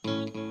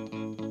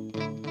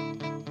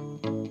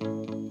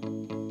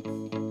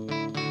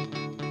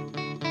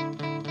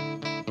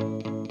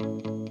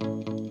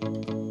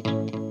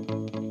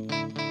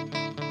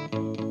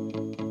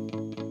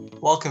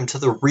Welcome to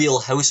the Real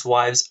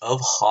Housewives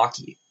of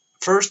Hockey.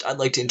 First, I'd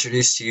like to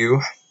introduce to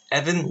you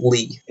Evan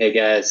Lee. Hey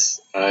guys,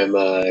 I'm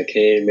a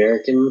Canadian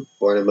American,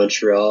 born in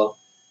Montreal,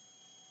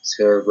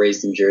 sort of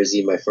raised in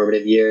Jersey in my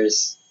formative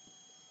years.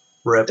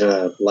 Rip.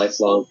 A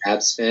lifelong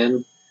Habs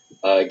fan.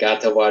 Got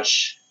to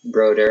watch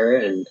Brodeur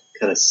and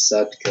kind of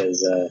sucked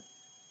because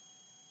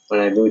when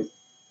I moved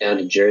down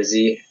to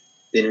Jersey,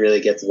 didn't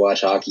really get to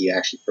watch hockey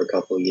actually for a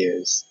couple of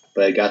years.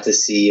 But I got to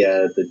see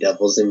the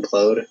Devils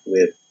implode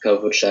with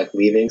Kovalchuk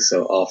leaving,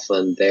 so all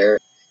fun there.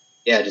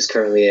 Yeah, just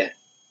currently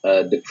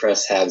a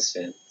depressed Habs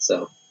fan.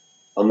 So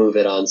I'll move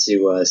it on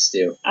to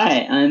Stu.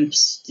 Hi, I'm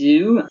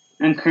Stu.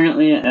 I'm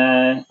currently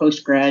a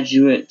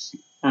postgraduate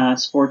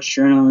sports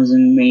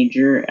journalism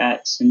major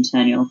at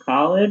Centennial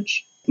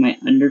College. My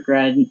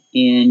undergrad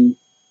in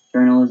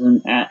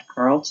journalism at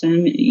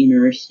Carleton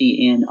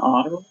University in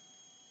Ottawa.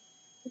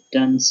 I've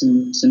done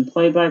some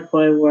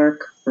play-by-play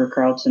work for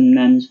Carleton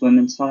men's,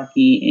 women's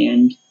hockey,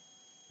 and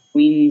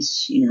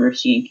Queen's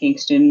University in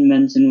Kingston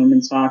men's and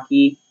women's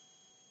hockey.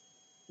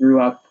 Grew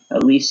up a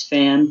Leafs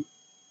fan,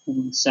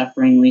 a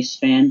suffering Leafs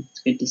fan. It's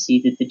good to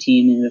see that the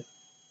team is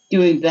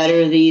doing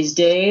better these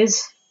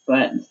days,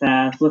 but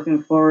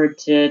looking forward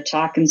to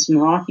talking some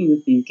hockey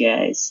with these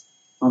guys.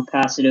 I'll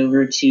pass it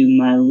over to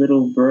my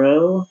little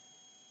bro.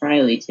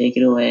 Riley, take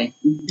it away.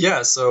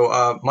 Yeah,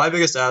 so my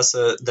biggest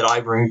asset that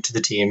I bring to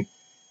the team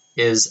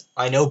is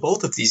I know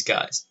both of these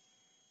guys,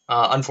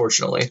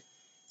 unfortunately.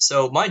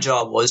 So my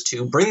job was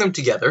to bring them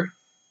together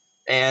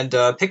and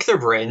pick their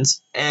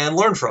brains and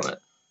learn from it.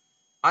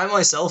 I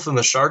myself am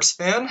a Sharks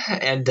fan,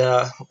 and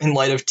in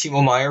light of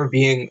Timo Meier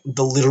being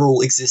the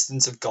literal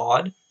existence of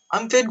God,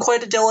 I'm been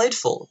quite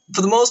delightful.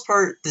 For the most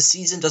part, the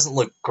season doesn't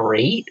look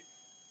great,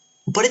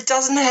 but it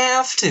doesn't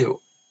have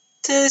to.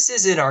 This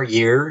isn't our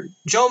year.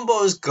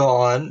 Jumbo's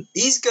gone.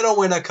 He's gonna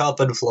win a cup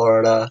in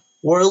Florida.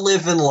 We're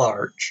living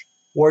large.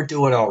 We're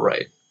doing all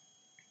right.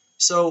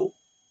 So,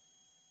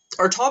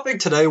 our topic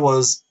today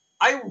was,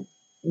 I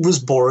was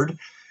bored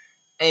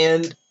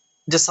and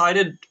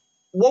decided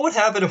what would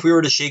happen if we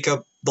were to shake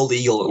up the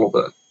league a little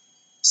bit.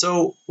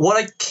 So,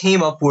 what I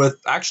came up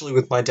with, actually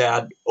with my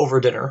dad over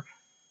dinner,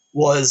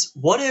 was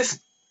what if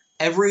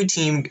every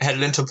team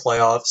headed into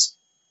playoffs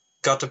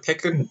got to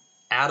pick and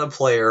add a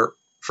player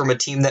from a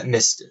team that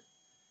missed it?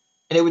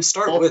 And it would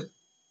start with...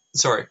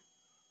 Sorry.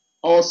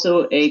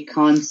 Also a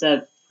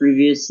concept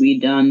previously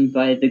done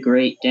by the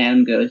great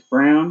Dan Goes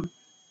Brown.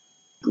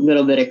 A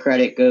little bit of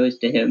credit goes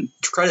to him.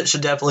 Credit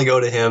should definitely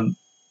go to him.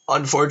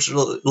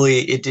 Unfortunately,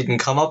 it didn't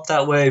come up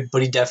that way,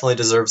 but he definitely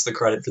deserves the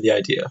credit for the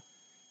idea.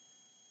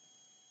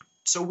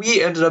 So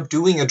we ended up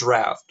doing a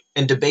draft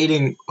and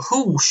debating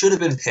who should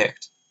have been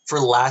picked for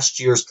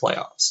last year's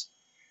playoffs.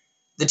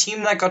 The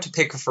team that got to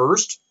pick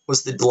first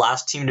was the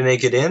last team to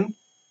make it in,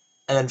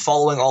 and then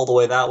following all the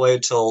way that way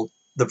till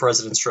the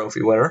President's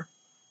Trophy winner.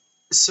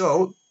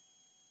 So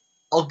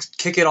I'll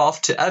kick it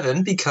off to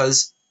Evan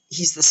because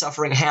he's the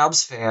suffering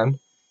Habs fan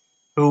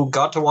who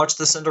got to watch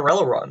the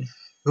Cinderella run.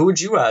 Who would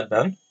you add,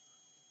 Ben?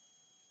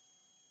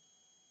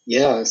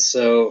 Yeah,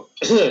 so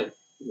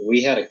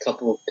we had a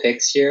couple of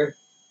picks here.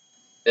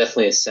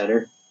 Definitely a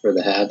center for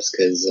the Habs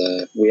because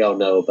we all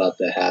know about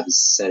the Habs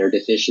center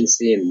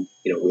deficiency, and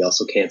we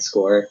also can't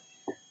score.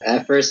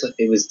 At first,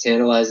 it was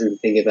tantalizing to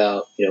think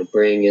about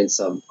bringing in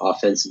some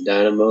offensive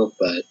dynamo,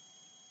 but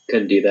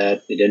couldn't do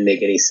that. It didn't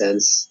make any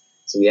sense.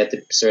 So we had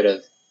to sort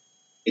of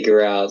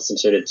figure out some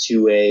sort of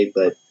two-way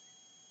but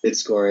good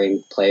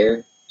scoring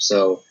player.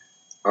 So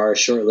our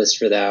short list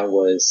for that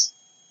was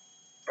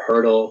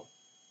Hertl,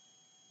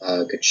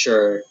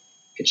 Couture,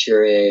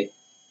 Couturier,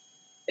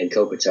 and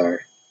Kopitar.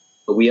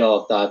 But we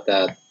all thought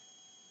that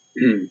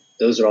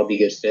those would all be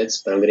good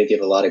fits, but I'm going to give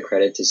a lot of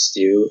credit to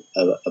Stu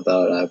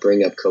about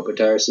bringing up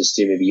Kopitar. So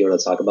Stu, maybe you want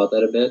to talk about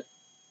that a bit?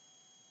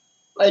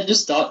 I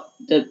just thought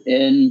that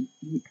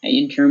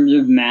in terms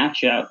of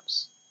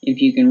matchups, if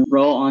you can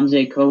roll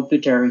Anze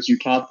Kopitar as your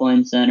top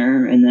line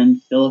center and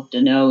then Philip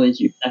Deneau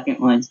as your second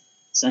line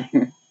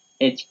center,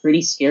 it's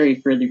pretty scary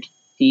for other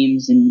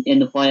teams in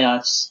the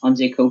playoffs.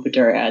 Anze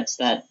Kopitar adds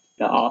the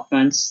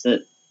offense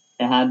that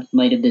the Habs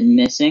might have been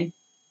missing.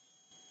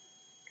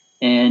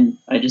 And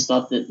I just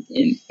thought that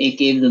it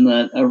gave them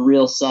a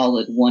real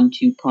solid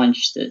 1-2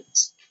 punch that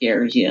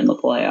scares you in the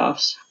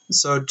playoffs.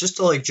 So just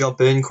to jump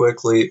in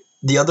quickly,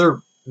 the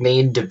other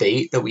main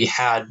debate that we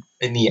had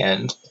in the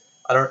end,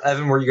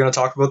 Evan, were you going to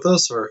talk about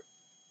this or?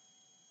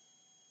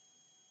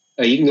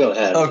 Oh, you can go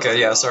ahead. Okay,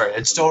 yeah, sorry.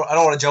 I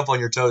don't want to jump on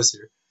your toes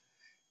here.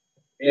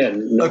 Yeah,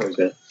 no worries,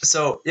 man.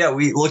 So yeah,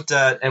 we looked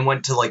at and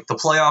went to the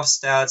playoff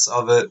stats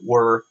of it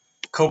were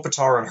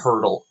Kopitar and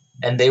Hertl,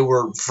 and they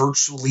were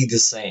virtually the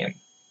same.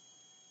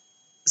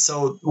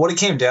 So what it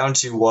came down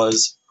to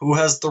was who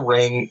has the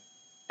ring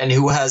and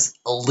who has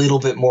a little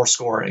bit more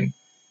scoring.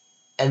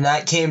 And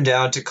that came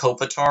down to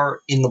Kopitar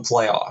in the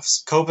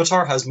playoffs.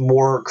 Kopitar has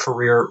more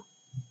career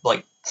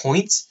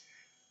points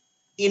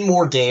in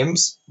more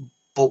games,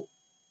 but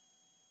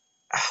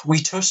we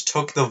just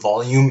took the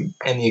volume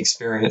and the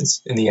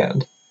experience in the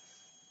end.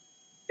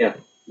 Yeah,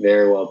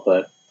 very well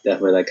put.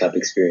 Definitely that cup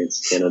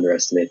experience. Can't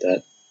underestimate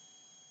that.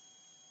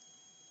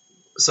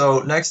 So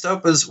next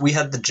up is we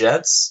had the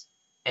Jets,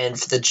 and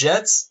for the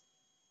Jets,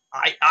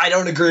 I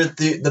don't agree with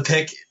the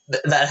pick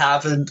that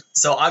happened.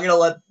 So I'm gonna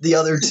let the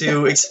other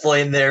two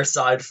explain their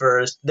side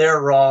first. They're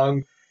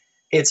wrong.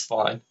 It's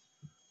fine.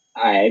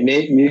 All right,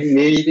 maybe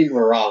you think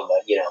we're wrong,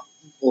 but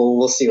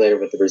we'll see later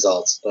with the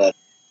results. But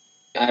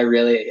I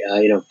really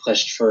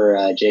pushed for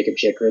Jacob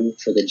Chikrin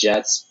for the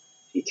Jets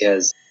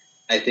because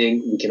I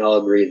think we can all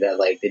agree that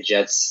like the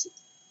Jets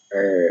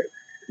are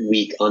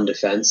weak on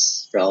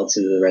defense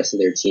relative to the rest of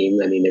their team.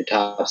 I mean, their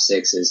top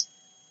six is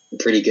a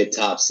pretty good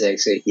top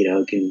six.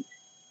 Can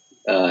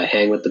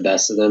hang with the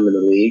best of them in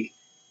the league,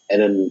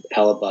 and then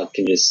Hellebuck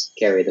can just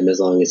carry them as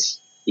long as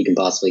he can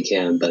possibly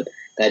can. But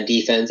that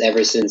defense,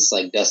 ever since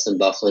like Dustin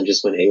Bufflin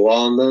just went AWOL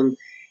on them,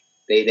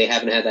 they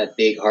haven't had that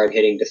big hard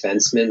hitting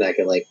defenseman that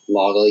could like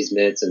log all these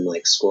minutes and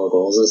like score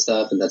goals and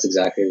stuff. And that's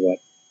exactly what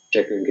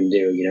Chikrin can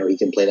do. He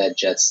can play that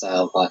Jet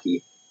style of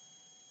hockey.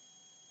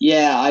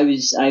 Yeah, I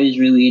was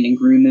really in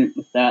agreement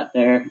with that.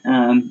 There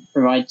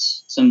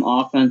provides some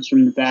offense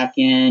from the back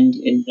end.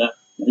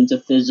 Is a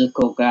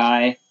physical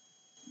guy.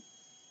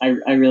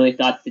 I really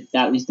thought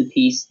that was the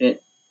piece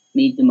that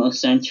made the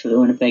most sense for the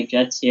Winnipeg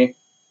Jets here.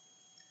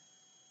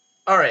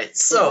 All right,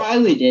 so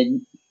Riley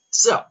did.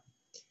 So,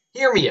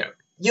 hear me out.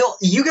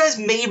 You guys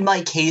made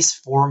my case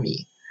for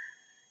me.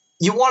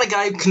 You want a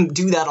guy who can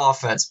do that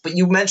offense, but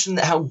you mentioned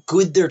how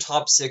good their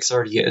top six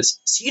already is.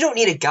 So you don't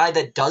need a guy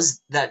that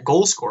does that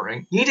goal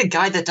scoring. You need a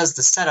guy that does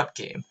the setup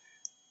game.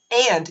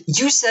 And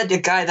you said a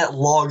guy that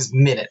logs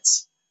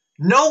minutes.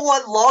 No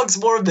one logs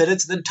more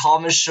minutes than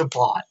Thomas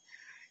Chabot.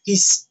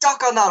 He's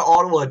stuck on that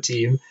Ottawa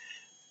team,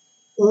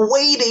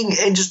 waiting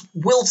and just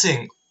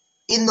wilting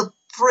in the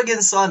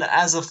friggin' sun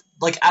as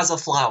a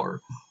flower.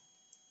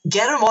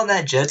 Get him on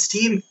that Jets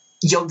team.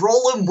 You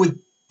roll him with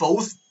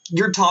both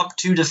your top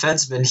two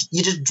defensemen.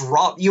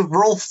 You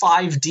roll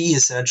 5D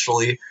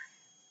essentially,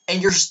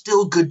 and you're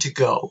still good to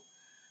go.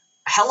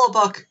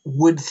 Hellebuck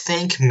would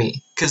thank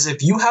me, because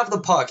if you have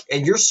the puck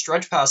and you're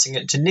stretch passing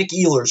it to Nick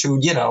Ehlers,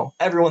 who,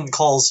 everyone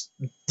calls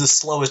the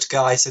slowest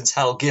guy since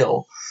Hal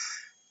Gill,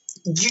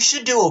 you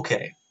should do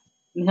okay.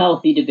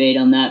 Healthy debate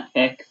on that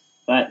pick,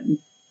 but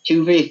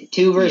two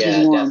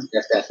versus one.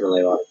 That's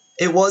definitely a lot.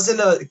 It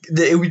wasn't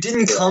we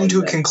didn't come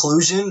to a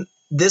conclusion.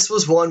 This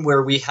was one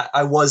where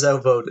I was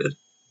outvoted,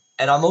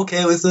 and I'm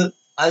okay with it.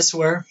 I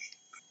swear.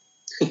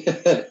 All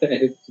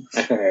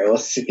right, we'll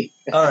see.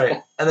 All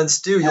right, and then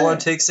Stu, you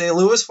want to take St.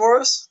 Louis for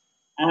us?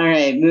 All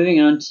right,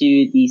 moving on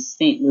to the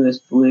St. Louis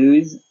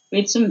Blues. We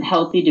had some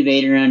healthy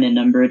debate around a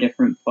number of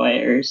different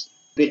players,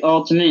 but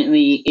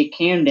ultimately it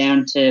came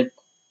down to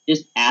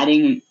just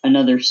adding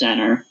another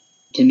center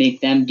to make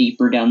them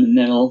deeper down the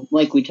middle,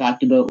 like we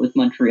talked about with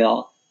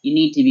Montreal. You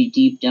need to be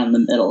deep down the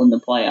middle in the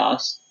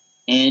playoffs,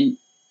 and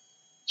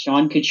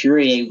Sean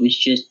Couturier was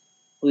just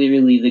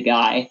clearly the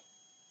guy.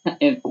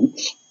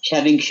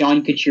 Having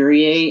Sean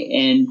Couturier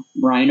and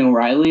Ryan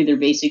O'Reilly,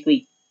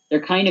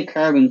 they're kind of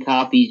carbon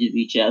copies of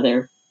each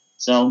other.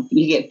 So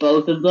you get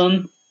both of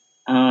them.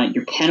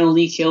 Your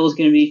penalty kill is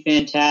going to be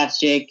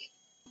fantastic.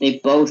 They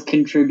both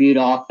contribute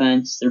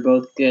offense. They're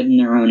both good in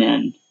their own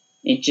end.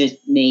 It just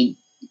made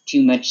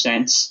too much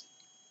sense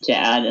to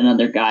add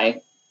another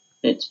guy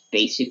that's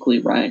basically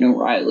Ryan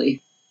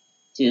O'Reilly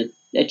to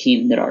a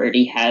team that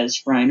already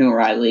has Ryan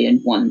O'Reilly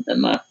and won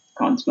them a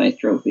Conn Smythe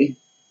Trophy.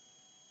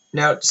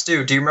 Now,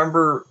 Stu, do you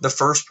remember the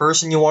first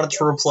person you wanted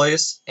to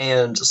replace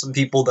and some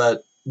people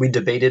that we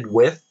debated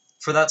with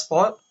for that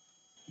spot?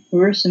 There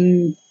were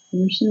some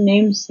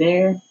names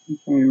there.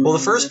 Well, the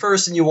first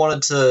person you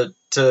wanted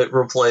to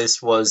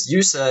replace was,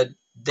 you said,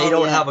 they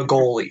don't have a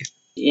goalie.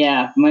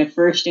 Yeah, my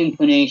first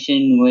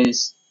inclination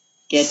was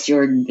get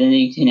Jordan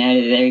Binnington out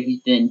of there.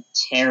 He's been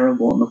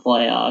terrible in the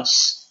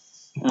playoffs.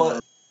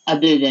 But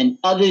other than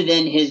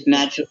his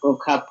magical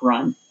cup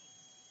run.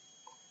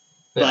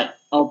 Yeah. But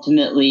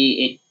ultimately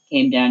it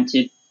came down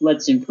to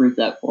let's improve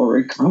that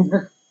forward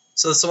cover.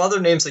 So some other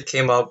names that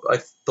came up, I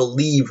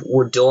believe,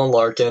 were Dylan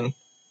Larkin,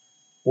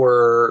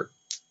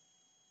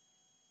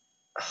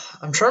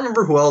 I'm trying to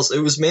remember who else.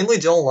 It was mainly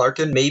Dylan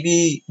Larkin,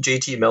 maybe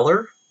JT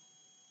Miller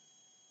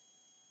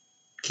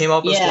came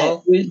up as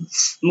well. Yeah, it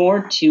was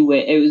more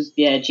two-way. It was,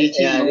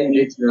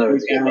 JT Miller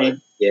was a guy.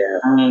 Yeah.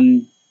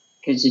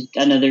 Because it's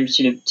another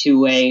sort of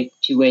two-way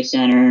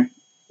center.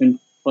 Can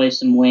play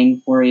some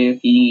wing for you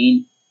if you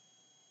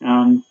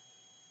need.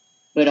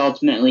 But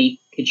ultimately,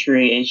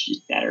 Couturier is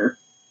just better.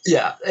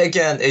 Yeah,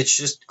 again, it's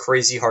just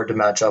crazy hard to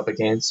match up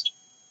against.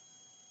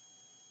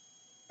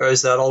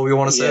 Is that all we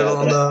want to say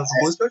on the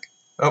Blues pick?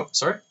 Oh,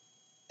 sorry.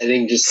 I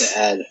think just to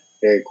add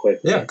very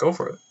quickly. Yeah, go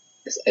for it.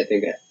 I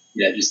think,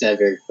 just to add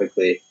very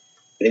quickly.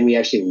 I think we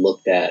actually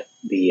looked at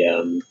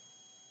the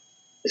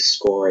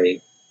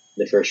scoring in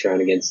the first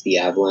round against the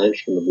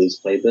Avalanche when the Blues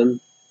played them.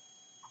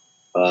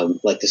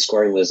 The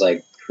scoring was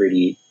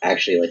pretty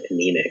actually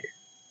anemic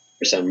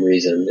for some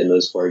reason in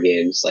those 4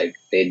 games.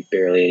 They had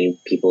barely any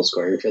people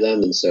scoring for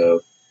them, and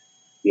so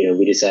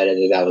we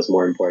decided that was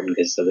more important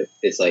because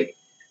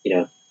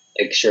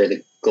it's sure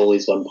the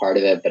goalie's one part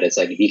of it, but it's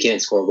if you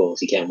can't score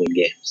goals, you can't win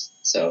games.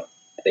 So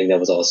I think that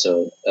was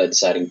also a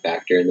deciding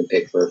factor in the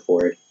pick for a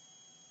forward.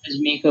 As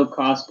Mikko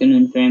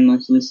Koskinen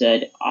famously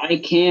said,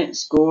 I can't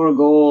score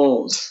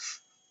goals.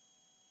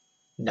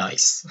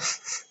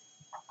 Nice.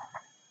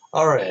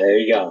 All right. There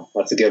you go.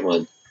 That's a good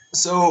one.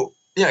 So,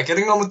 yeah,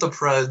 getting on with the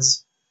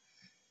Preds.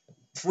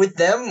 With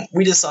them,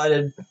 we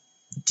decided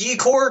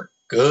D-Corps,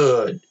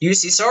 good.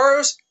 UC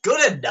Saros,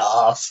 good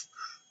enough.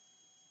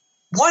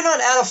 Why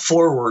not add a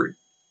forward?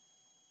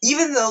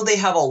 Even though they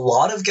have a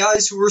lot of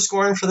guys who were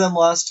scoring for them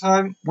last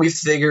time, we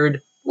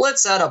figured,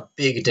 let's add a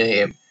big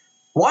name.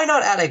 Why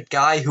not add a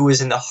guy who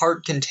is in the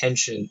Hart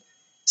contention?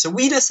 So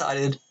we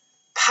decided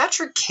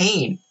Patrick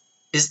Kane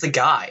is the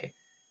guy.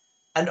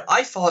 And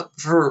I fought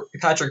for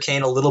Patrick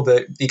Kane a little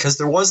bit because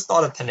there was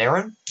thought of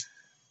Panarin.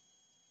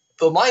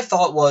 But my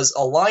thought was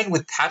align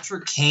with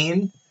Patrick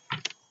Kane,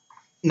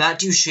 Matt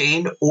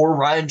Duchene, or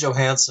Ryan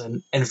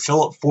Johansson, and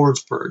Philip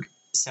Forsberg.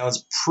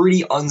 Sounds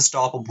pretty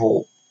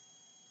unstoppable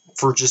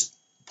for just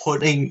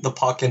putting the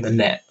puck in the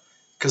net.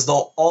 Because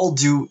they'll all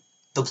do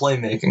the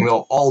playmaking.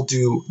 They'll all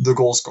do the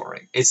goal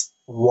scoring. It's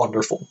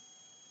wonderful.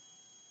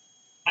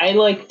 I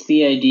liked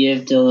the idea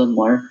of Dylan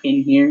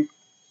Larkin here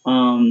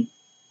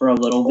for a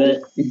little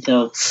bit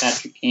until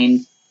Patrick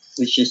Kane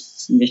was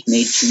just made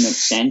too much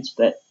sense.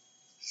 But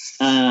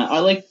I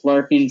like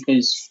Larkin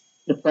because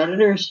the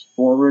Predators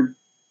forward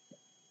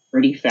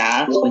pretty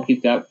fast. Like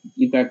you've got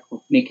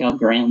Mikael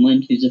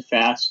Granlund, who's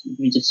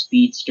a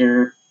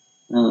speedster.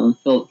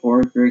 Philip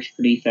Forsberg's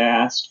pretty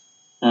fast.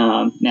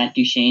 Matt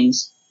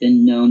Duchene's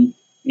been known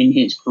in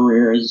his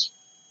career as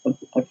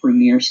a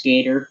premier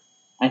skater.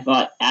 I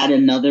thought add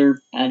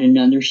another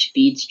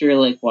speedster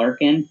like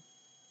Larkin,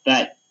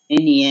 but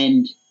in the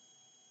end,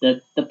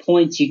 the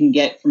points you can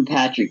get from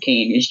Patrick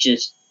Kane is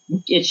just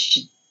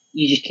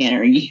you just can't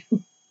argue.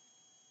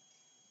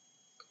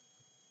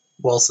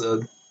 Well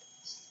said.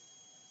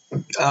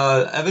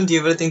 Evan, do you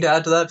have anything to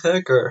add to that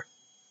pick, or?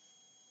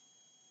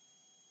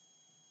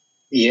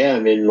 Yeah, I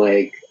mean,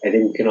 like, I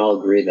think we can all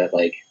agree that,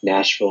 like,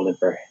 Nashville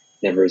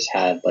never has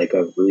had, like,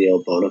 a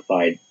real bona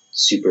fide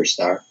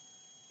superstar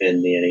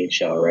in the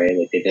NHL, right?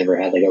 Like, they've never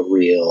had, like, a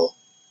real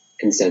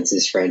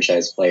consensus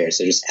franchise player.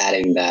 So just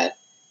adding that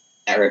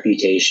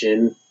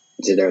reputation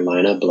to their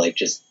lineup, but, like,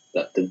 just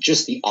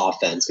the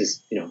offense,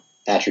 because, you know,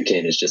 Patrick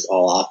Kane is just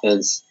all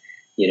offense.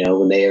 You know,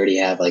 when they already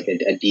have, like,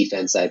 a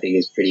defense I think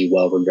is pretty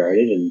well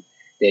regarded, and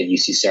they have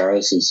UC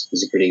Saros,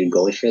 who's a pretty good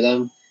goalie for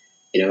them.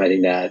 You know, I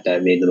think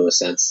that made the most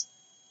sense.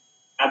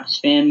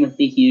 Habs fan with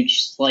the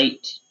huge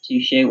slight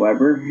to Shea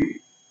Weber.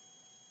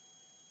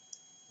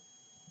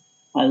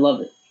 I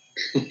love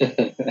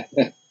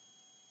it.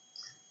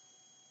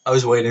 I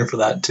was waiting for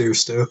that too,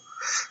 Stu.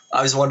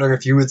 I was wondering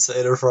if you would say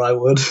it or if I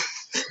would.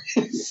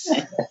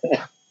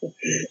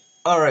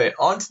 All right,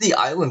 on to the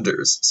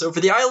Islanders. So for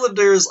the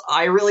Islanders,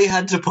 I really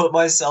had to put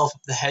myself in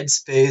the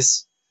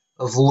headspace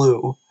of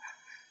Lou.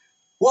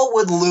 What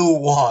would Lou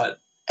want?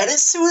 And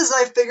as soon as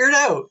I figured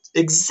out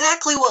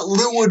exactly what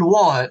Lou would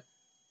want,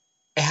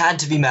 it had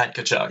to be Matt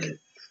Tkachuk.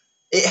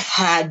 It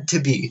had to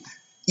be.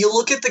 You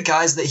look at the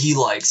guys that he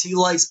likes. He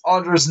likes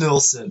Anders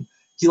Nilsson.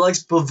 He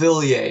likes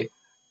Beauvillier.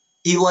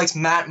 He likes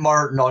Matt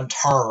Martin on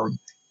term.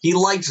 He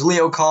liked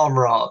Leo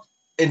Komarov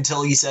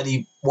until he said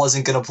he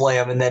wasn't going to play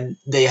him, and then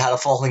they had a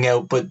falling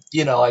out. But,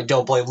 you know, I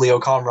don't blame Leo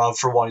Komarov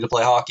for wanting to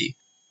play hockey.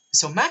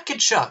 So Matt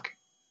Tkachuk,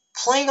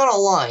 playing on a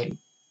line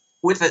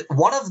with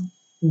one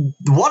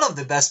of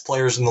the best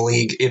players in the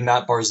league in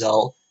Matt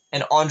Barzal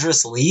and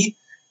Andres Lee.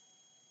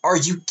 Are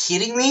you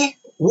kidding me?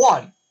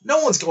 One,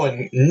 no one's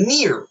going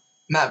near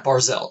Matt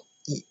Barzal.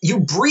 You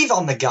breathe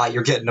on the guy,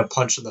 you're getting a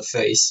punch in the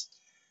face.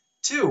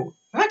 Two,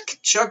 Matt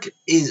Tkachuk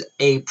is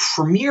a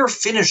premier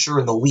finisher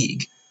in the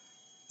league.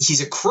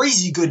 He's a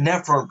crazy good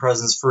net front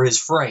presence for his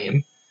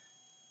frame.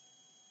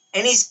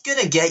 And he's going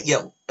to get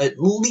you at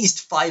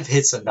least 5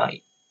 hits a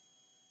night.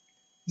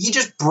 He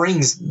just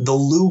brings the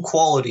Lou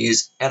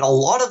qualities and a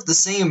lot of the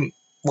same,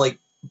 like,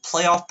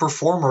 playoff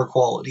performer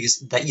qualities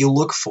that you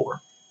look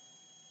for.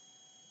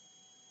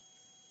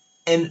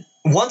 And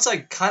once I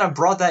kind of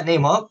brought that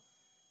name up,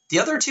 the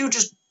other two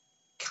just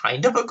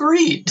kind of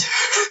agreed.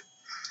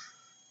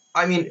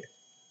 I mean,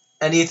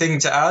 anything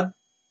to add?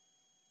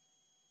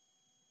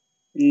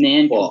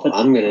 Man, well,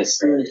 I'm going to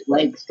say his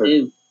legs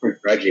too.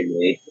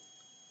 Begrudgingly.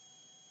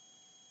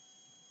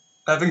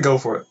 Evan, go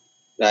for it.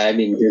 I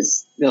mean,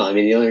 the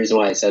only reason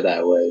why I said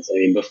that was, I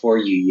mean, before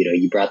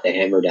you brought the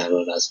hammer down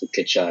on us with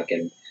Tkachuk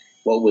and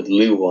what would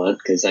Lou want?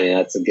 Because I mean,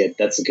 that's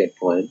a good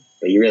point.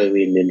 But you really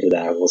leaned into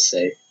that, I will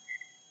say.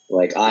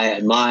 Like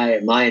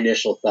my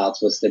initial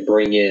thoughts was to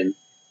bring in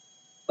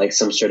like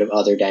some sort of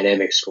other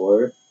dynamic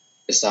scorer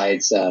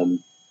besides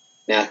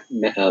Matt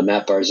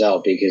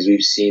Barzal, because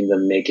we've seen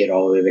them make it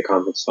all the way to the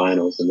conference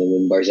finals, and then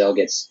when Barzal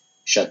gets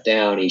shut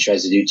down, he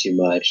tries to do too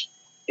much.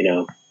 You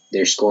know,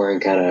 their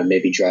scoring kind of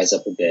maybe dries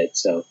up a bit.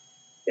 So,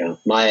 you know,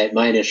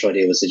 my initial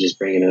idea was to just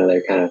bring in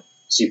another kind of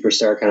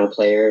superstar kind of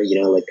player.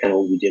 You know, like kind of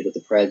what we did with the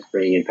Preds,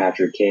 bringing in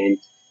Patrick Kane,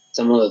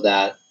 someone of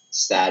that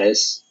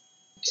status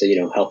to,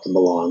 you know, help them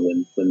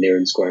along when they're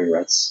in scoring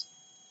ruts.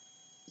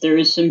 There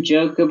was some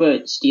joke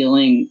about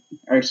stealing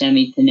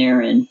Artemi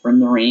Panarin from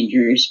the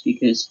Rangers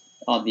because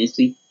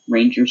obviously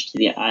Rangers to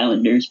the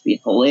Islanders be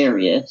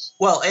hilarious.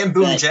 Well, and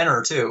Boone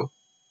Jenner, too.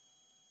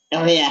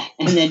 Oh, yeah.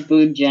 And then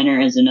Boone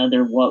Jenner as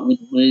another what would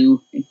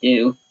Lou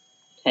do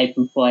type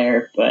of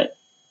player. But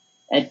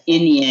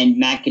in the end,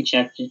 Matt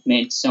Tkachuk just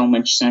made so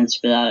much sense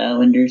for that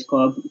Islanders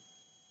club.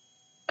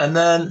 And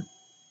then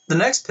the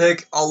next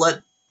pick, I'll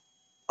let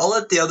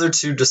the other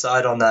two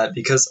decide on that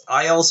because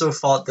I also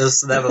fought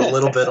them a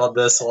little bit on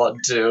this one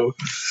too.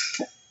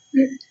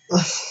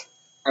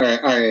 All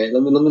right.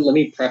 Let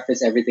me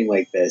preface everything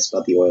like this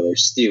about the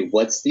Oilers. Stu,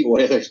 what's the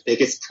Oilers'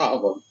 biggest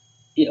problem?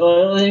 The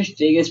Oilers'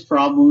 biggest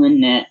problem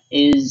in net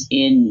is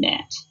in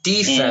net.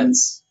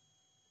 Defense.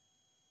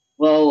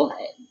 Well,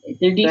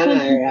 their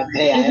defense.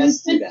 I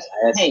asked you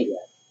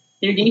that.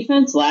 Their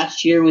defense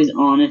last year was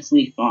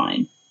honestly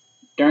fine.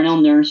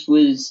 Darnell Nurse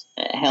was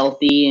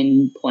healthy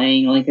and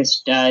playing like a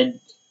stud.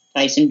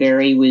 Tyson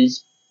Barrie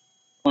was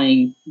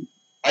playing.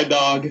 My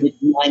dog.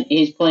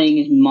 He's playing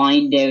his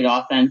mind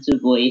out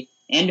offensively,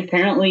 and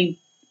apparently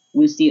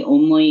was the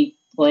only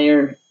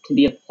player to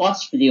be a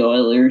plus for the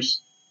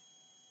Oilers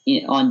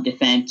on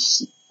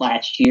defense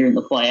last year in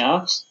the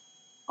playoffs.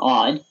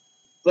 Odd,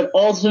 but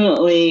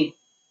ultimately,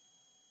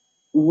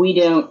 we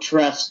don't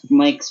trust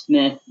Mike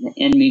Smith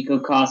and Mikko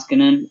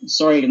Koskinen.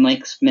 Sorry to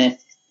Mike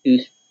Smith,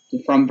 who's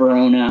from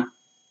Verona,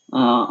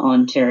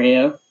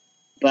 Ontario,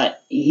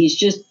 but he's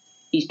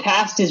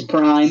past his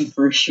prime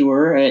for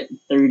sure at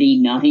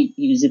 39.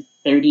 He was at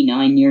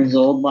 39 years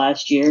old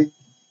last year,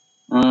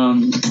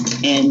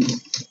 and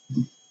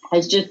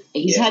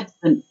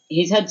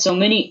he's had so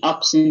many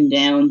ups and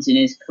downs in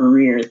his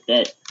career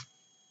that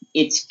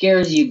it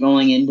scares you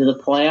going into the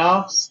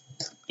playoffs.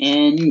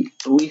 And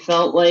we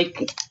felt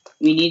like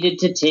we needed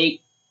to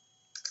take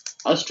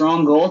a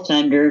strong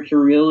goaltender to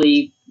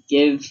really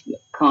give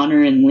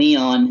Connor and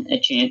Leon a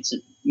chance at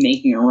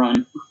making a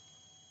run.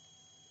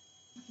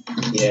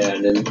 Yeah,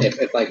 and then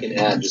if I can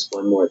add just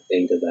one more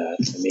thing to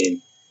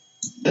that,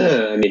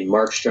 I mean,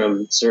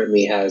 Markstrom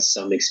certainly has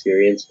some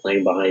experience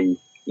playing behind,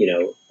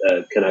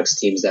 Canucks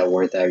teams that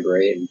weren't that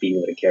great and being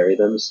able to carry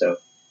them. So,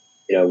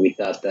 we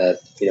thought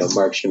that,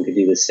 Markstrom could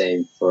do the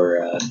same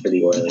for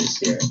the Oilers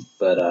here.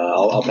 But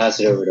I'll pass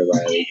it over to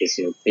Riley because,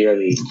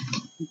 clearly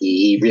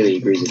he really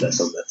agrees with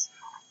us on this.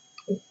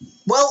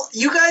 Well,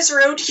 you guys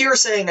are out here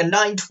saying a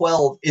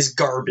 9-12 is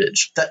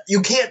garbage, that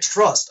you can't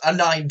trust a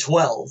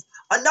 9-12.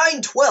 A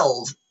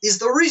 9-12 is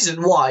the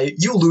reason why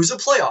you lose a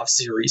playoff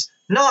series,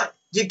 not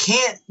you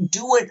can't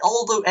do it,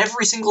 although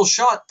every single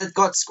shot that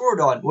got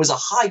scored on was a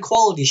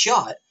high-quality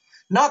shot.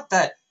 Not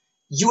that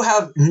you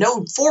have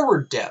no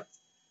forward depth.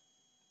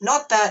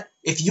 Not that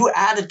if you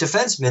add a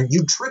defenseman,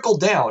 you trickle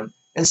down.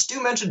 And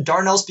Stu mentioned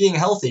Darnell's being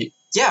healthy.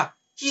 Yeah,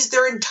 he's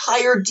their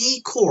entire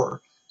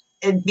D-core.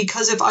 And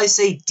because if I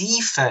say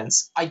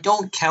defense, I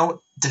don't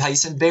count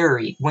Tyson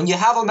Barrie. When you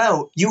have him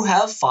out, you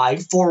have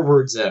 5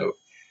 forwards out.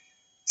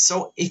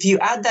 So if you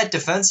add that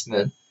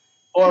defenseman...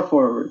 4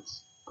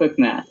 forwards. Quick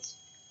math.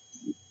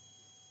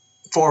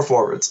 4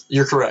 forwards.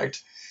 You're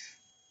correct.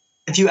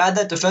 If you add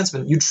that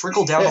defenseman, you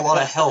trickle down a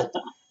lot of help.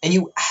 And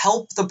you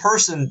help the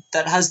person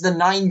that has the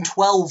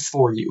 9-12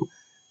 for you.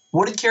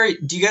 What did Carey...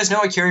 Do you guys know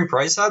what Carey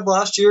Price had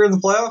last year in the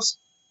playoffs?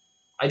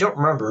 I don't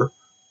remember.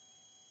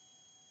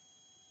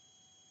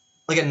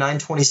 Like a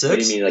 9.26? What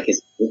do you mean, like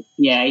his?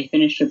 Yeah, he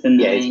finished with the 9.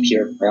 Yeah, his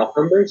pure playoff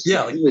numbers.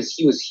 Yeah, he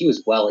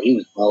was well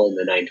in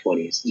the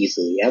 920s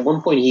easily. At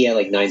one point, he had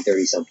like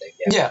 930 something.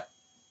 Yeah.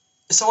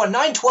 So a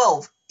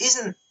 9.12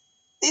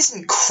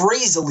 isn't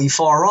crazily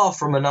far off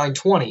from a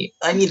 9.20.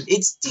 I mean,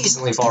 it's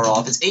decently far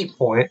off. It's 8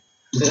 point.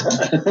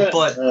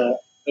 But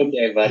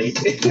okay, buddy.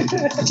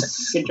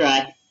 Good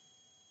try.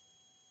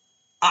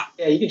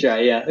 Yeah, you can try.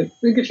 Yeah,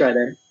 we could try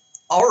there.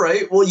 All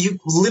right. Well,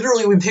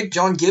 we picked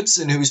John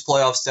Gibson, whose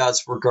playoff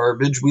stats were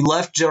garbage. We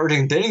left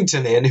Jordan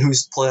Binnington in,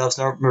 whose playoff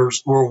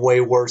numbers were way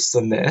worse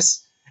than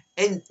this.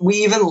 And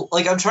we even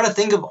I'm trying to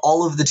think of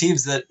all of the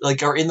teams that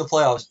are in the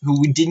playoffs who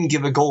we didn't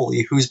give a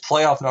goalie, whose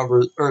playoff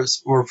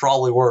numbers were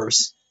probably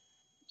worse.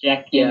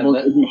 Jack Campbell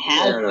didn't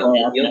have playoff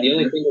numbers. The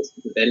only thing is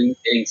the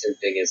Binnington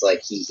thing is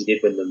he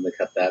did win them the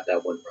cup that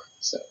one run.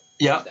 So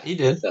yeah, he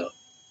did. So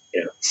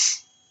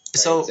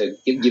So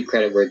give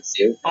credit where it's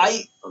due.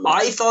 I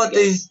thought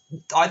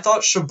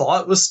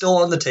Shabbat was still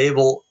on the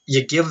table.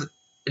 You give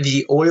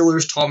the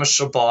Oilers Thomas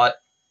Shabbat,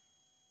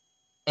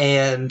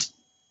 and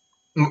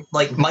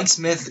Mike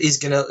Smith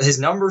his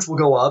numbers will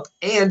go up,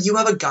 and you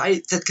have a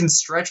guy that can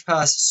stretch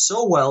pass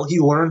so well. He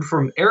learned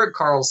from Erik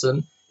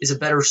Karlsson, is a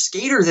better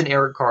skater than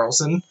Erik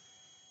Karlsson,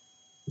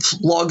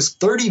 logs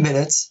 30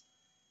 minutes,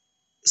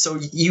 so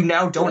you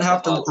now don't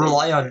have to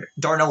rely on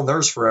Darnell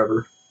Nurse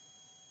forever.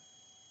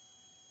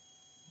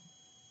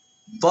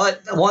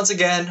 But once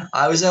again,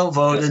 I was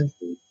outvoted,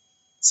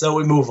 so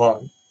we move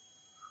on.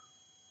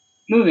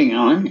 Moving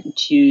on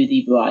to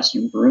the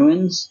Boston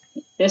Bruins.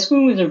 This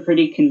one was a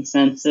pretty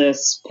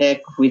consensus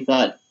pick. We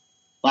thought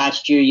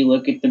last year you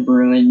look at the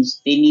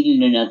Bruins, they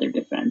needed another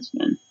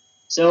defenseman.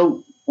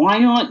 So why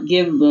not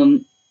give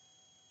them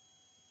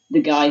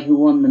the guy who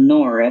won the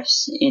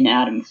Norris in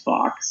Adam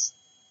Fox.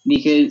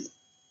 Because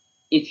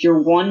if your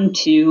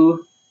 1-2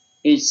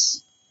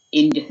 is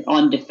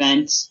on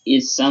defense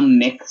is some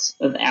mix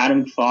of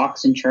Adam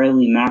Fox and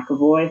Charlie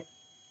McAvoy,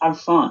 have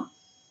fun.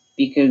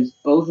 Because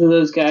both of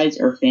those guys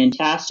are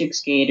fantastic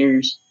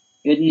skaters,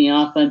 good in the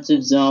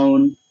offensive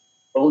zone,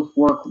 both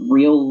work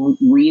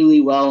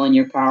really well in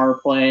your power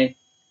play.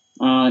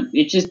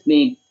 It just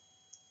made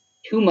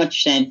too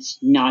much sense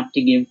not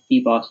to give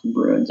the Boston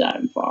Bruins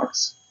Adam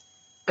Fox.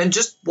 And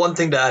just one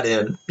thing to add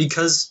in,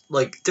 because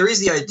there is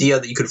the idea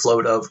that you could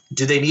float of,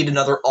 do they need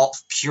another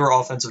pure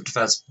offensive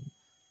defenseman?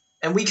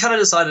 And we kind of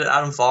decided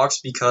Adam Fox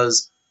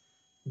because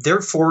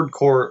their forward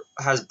core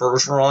has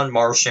Bergeron,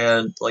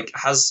 Marchand,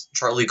 has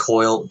Charlie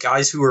Coyle,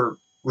 guys who are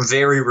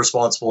very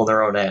responsible in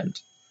their own end,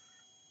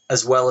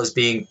 as well as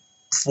being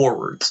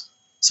forwards.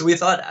 So we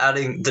thought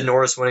adding the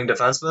Norris winning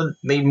defenseman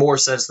made more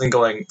sense than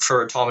going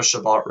for a Thomas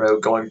Chabot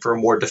route, going for a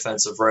more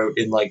defensive route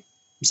in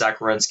Zach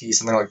Werenski,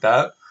 something like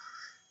that.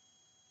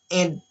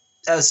 And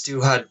as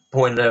Stu had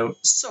pointed out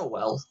so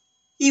well,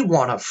 he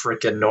won a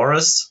frickin'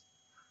 Norris.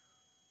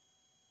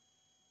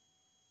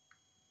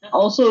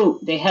 Also,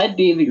 they had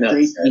David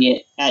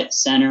Gracey at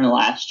center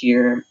last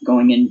year,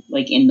 going in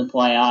in the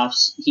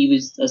playoffs. He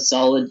was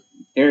a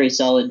very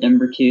solid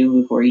number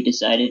 2 before he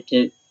decided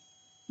to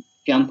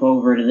jump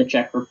over to the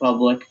Czech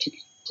Republic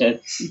to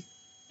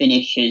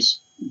finish his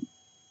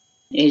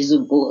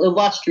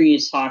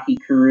illustrious hockey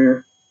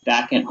career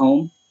back at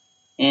home.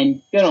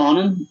 And good on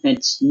him.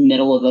 It's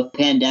middle of a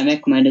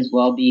pandemic, might as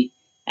well be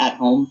at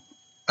home.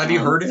 Have you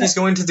heard if he's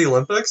going to the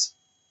Olympics?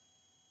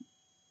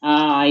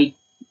 I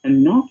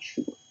am not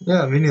sure.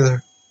 Yeah, me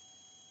neither.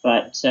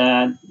 But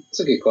that's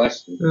a good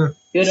question. Yeah.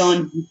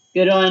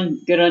 Good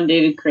on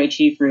David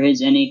Krejci for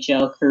his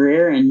NHL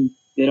career, and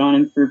good on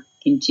him for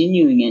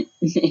continuing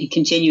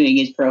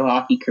his pro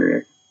hockey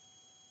career.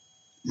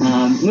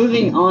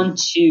 Moving on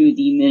to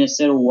the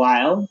Minnesota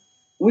Wild,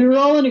 we were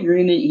all in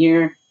agreement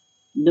here.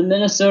 The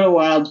Minnesota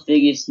Wild's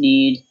biggest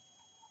need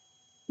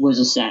was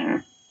a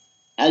center.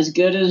 As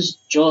good as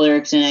Joel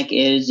Eriksson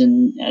is,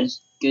 and as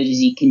good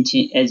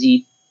as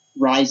he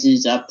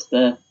rises up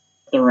the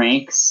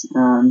ranks,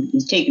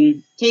 he's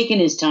taken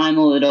his time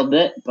a little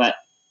bit, but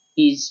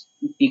he's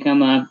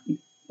become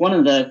one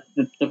of the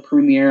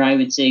premier, I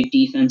would say,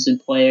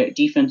 defensive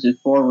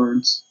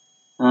forwards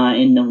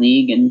in the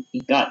league, and he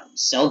got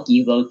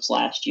Selke votes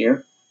last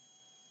year.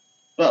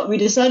 But we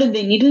decided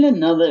they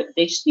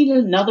just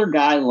needed another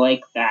guy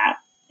like that.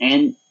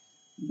 And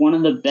one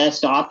of the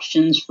best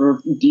options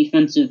for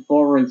defensive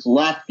forwards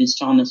left is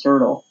Thomas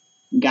Hertl.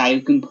 A guy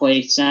who can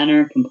play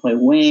center, can play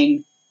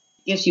wing,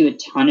 gives you a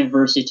ton of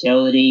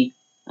versatility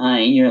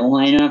in your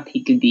lineup.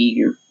 He could be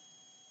your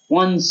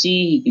 1C,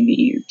 he can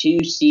be your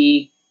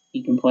 2C,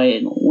 he can play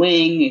in the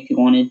wing if you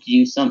wanted to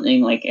do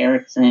something like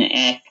Eriksson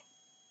Ek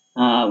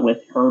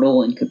with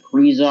Hertl and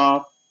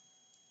Kaprizov.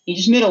 He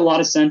just made a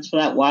lot of sense for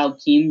that Wild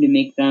team to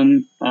make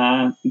them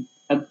a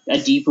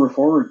deeper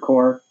forward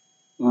core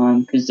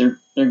because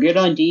they're good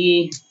on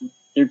D.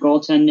 Their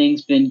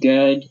goaltending's been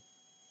good.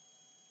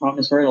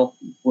 Thomas Hertl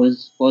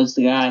was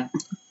the guy.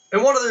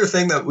 And one other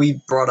thing that we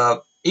brought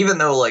up, even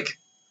though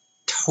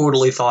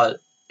totally thought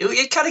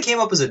it kind of came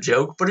up as a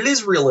joke, but it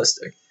is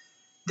realistic.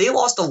 They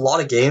lost a lot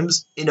of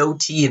games in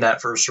OT in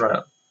that first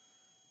round.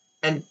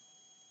 And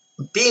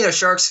being a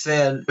Sharks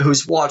fan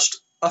who's watched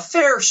a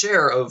fair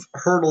share of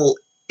Hertl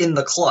in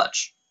the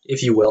clutch,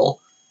 if you will,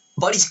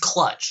 but he's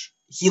clutch.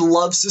 He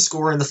loves to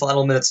score in the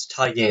final minutes to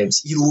tie games.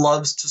 He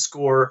loves to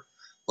score.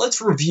 Let's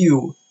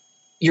review.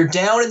 You're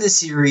down in the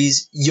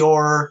series.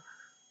 You're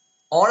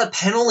on a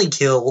penalty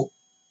kill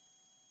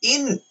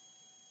in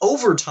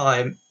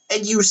overtime,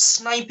 and you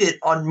snipe it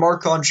on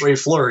Marc-Andre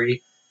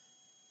Fleury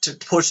to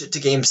push it to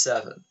Game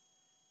 7.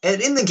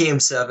 And in the Game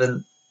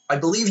 7, I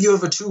believe you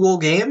have a 2-goal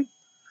game,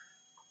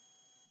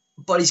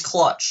 but he's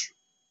clutch.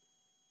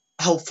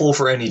 Helpful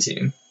for any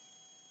team.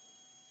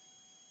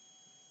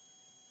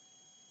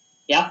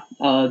 Yeah,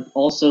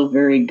 also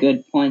very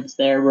good points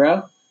there,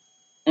 bro.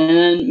 And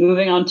then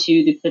moving on to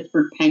the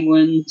Pittsburgh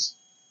Penguins,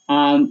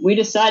 we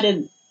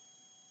decided,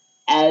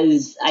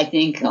 as I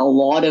think a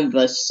lot of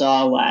us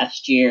saw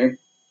last year,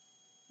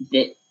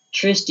 that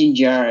Tristan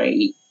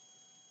Jarry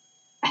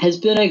has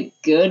been a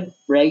good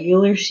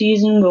regular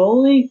season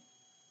goalie,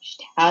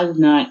 just has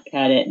not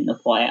cut it in the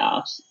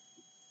playoffs.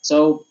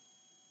 So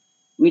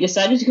we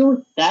decided to go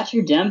with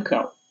Thatcher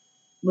Demko.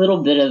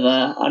 Little bit of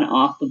an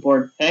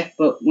off-the-board pick,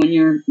 but when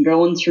you're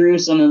going through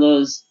some of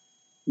those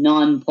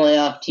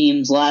non-playoff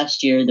teams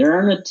last year, there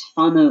aren't a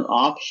ton of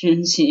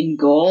options in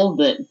goal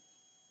that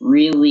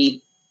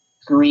really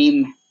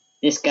scream,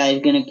 this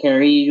guy's going to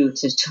carry you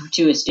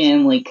to a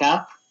Stanley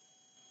Cup.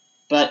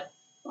 But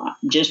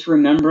just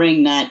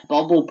remembering that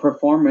bubble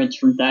performance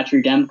from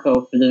Thatcher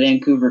Demko for the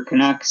Vancouver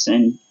Canucks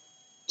and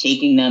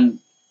taking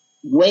them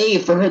way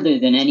further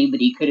than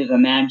anybody could have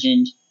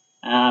imagined,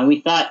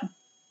 we thought,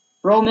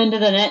 throw him into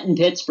the net in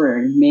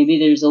Pittsburgh. Maybe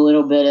there's a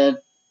little bit of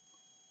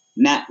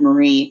Matt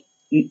Murray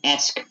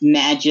esque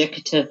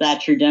magic to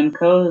Thatcher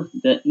Demko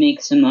that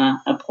makes him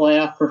a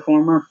playoff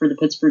performer for the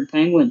Pittsburgh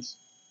Penguins.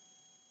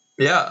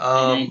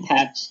 Yeah. And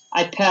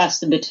I pass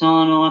the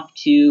baton off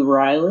to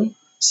Riley.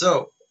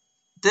 So,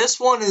 this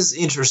one is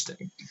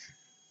interesting.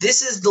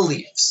 This is the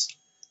Leafs.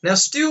 Now,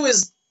 Stu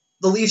is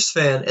the Leafs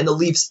fan and the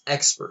Leafs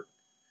expert.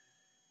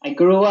 I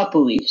grew up a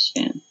Leafs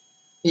fan.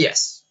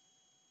 Yes.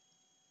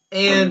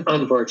 And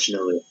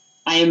unfortunately,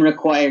 I am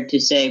required to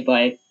say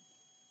by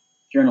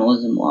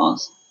journalism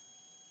laws.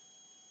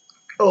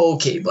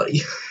 Okay,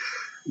 buddy.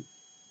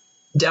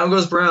 Down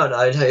goes Brown.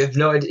 I have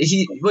no idea.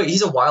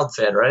 He's a Wild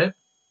fan, right?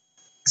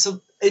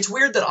 So it's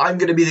weird that I'm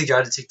going to be the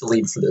guy to take the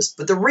lead for this.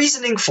 But the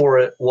reasoning for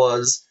it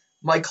was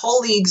my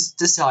colleagues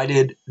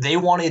decided they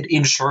wanted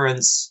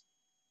insurance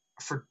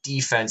for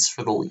defense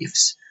for the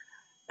Leafs.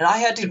 And I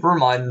had to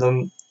remind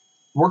them,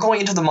 we're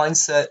going into the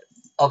mindset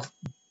of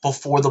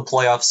before the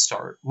playoffs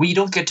start. We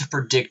don't get to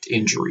predict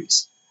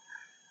injuries.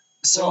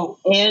 So,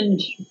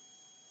 and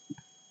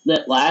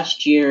that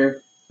last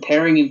year,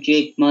 pairing of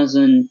Jake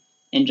Muzzin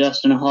and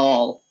Justin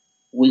Hall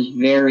was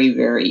very,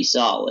 very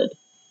solid.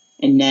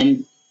 And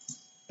then,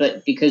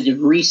 but because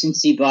of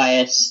recency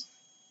bias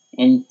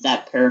and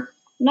that pair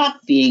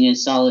not being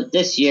as solid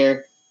this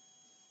year,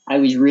 I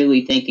was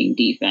really thinking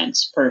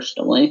defense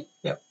personally.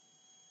 Yep.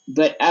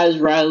 But as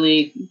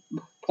Riley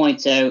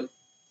points out,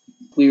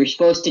 we were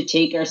supposed to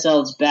take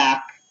ourselves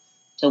back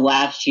to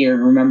last year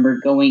and remember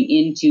going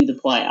into the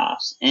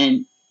playoffs.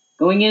 And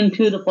going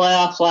into the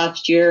playoffs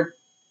last year,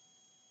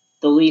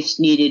 the Leafs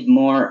needed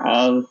more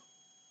of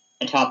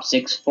a top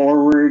six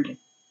forward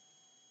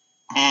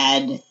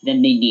add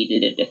than they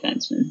needed a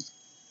defenseman.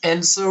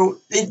 And so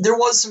there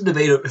was some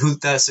debate of who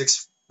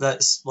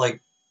that's like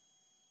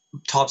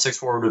top six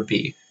forward would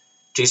be.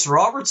 Jason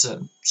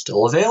Robertson,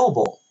 still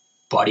available,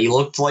 but he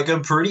looked like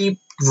a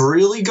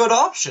really good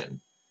option.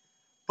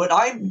 But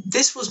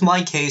this was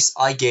my case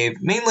I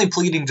gave, mainly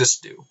pleading to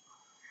Stu.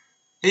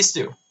 Hey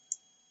Stu,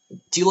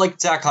 do you like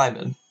Zach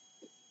Hyman?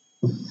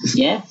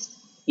 Yes,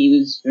 he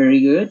was very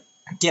good.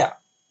 Yeah.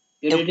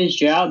 Good at his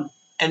job.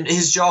 And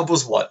his job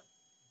was what?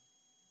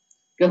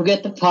 Go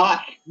get the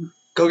puck.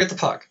 Go get the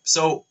puck.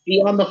 So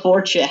be on the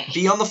forecheck.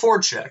 Be on the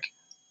forecheck.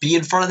 Be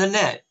in front of the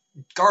net.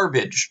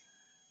 Garbage.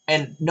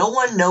 And no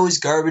one knows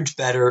garbage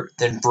better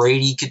than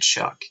Brady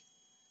Tkachuk.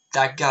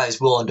 That guy's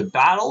willing to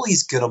battle.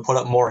 He's going to put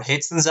up more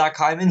hits than Zach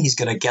Hyman. He's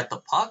going to get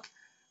the puck.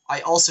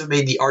 I also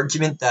made the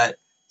argument that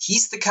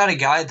he's the kind of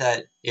guy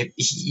that if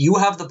you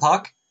have the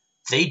puck,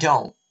 they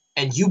don't.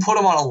 And you put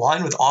him on a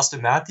line with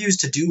Austin Matthews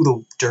to do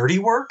the dirty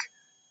work?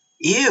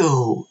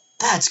 Ew.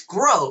 That's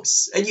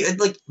gross. And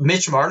like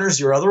Mitch Marner's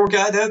your other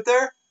guy out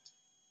there?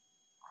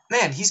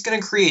 Man, he's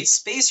going to create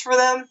space for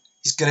them.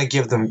 He's going to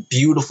give them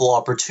beautiful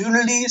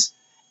opportunities.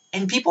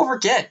 And people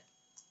forget,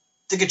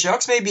 the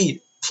Tkachuks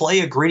maybe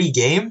play a gritty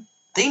game.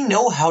 They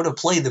know how to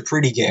play the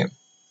pretty game.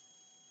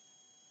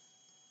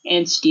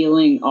 And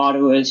stealing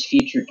Ottawa's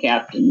future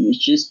captain was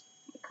just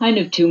kind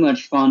of too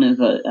much fun of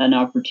an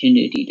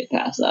opportunity to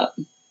pass up.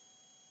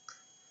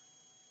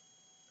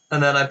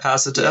 And then I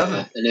pass it to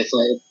Evan. And if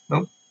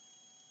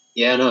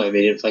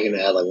if I can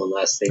add like one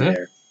last thing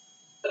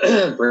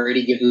there.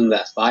 Brady giving them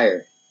that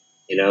fire,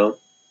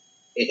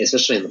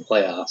 especially in the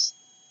playoffs.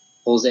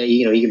 Jose,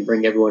 he can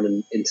bring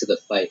everyone into the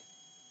fight.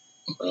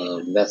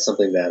 That's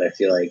something that I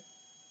feel like,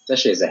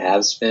 especially as a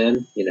Habs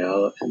fan,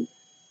 and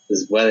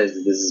whether this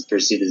is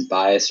perceived as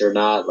bias or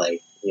not, the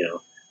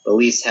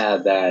Leafs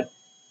have that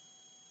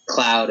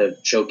cloud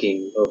of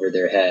choking over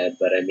their head.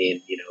 But I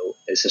mean,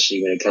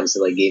 especially when it comes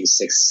to like game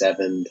 6,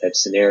 7 type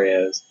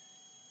scenarios,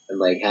 and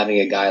like having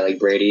a guy like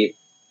Brady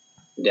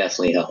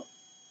definitely help.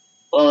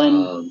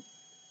 Well,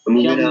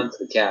 moving on to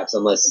the Caps,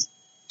 unless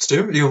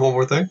Stu, you have one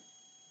more thing?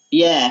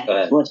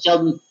 Yeah. Well,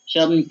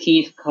 Sheldon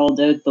Keefe called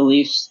out the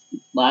Leafs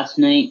last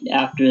night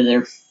after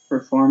their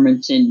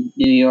performance in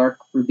New York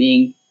for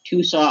being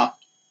too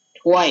soft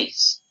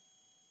twice.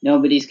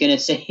 Nobody's going to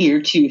say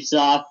you're too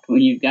soft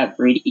when you've got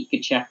Brady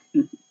Tkachuk.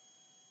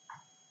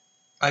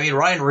 I mean,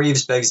 Ryan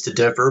Reeves begs to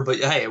differ, but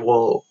hey,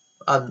 well,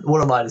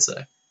 what am I to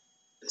say?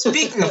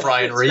 Speaking of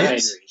Ryan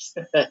Reeves,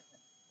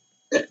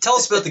 tell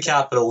us about the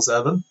Capitals,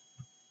 Evan.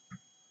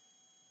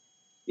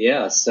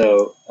 Yeah,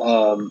 so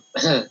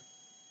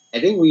I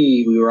think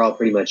we were all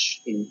pretty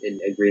much in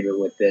agreement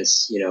with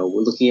this. We're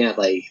looking at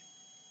like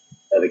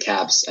the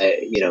Caps.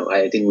 I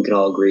think we can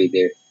all agree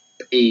they're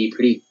a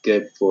pretty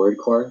good forward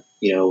core.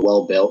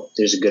 Well built.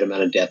 There's a good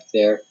amount of depth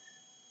there.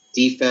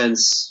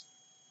 Defense,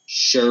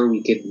 sure,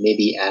 we could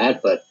maybe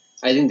add, but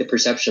I think the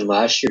perception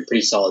last year,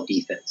 pretty solid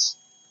defense.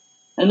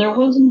 And there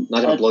wasn't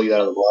not going to blow you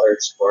out of the water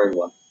scoring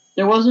one.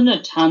 There wasn't a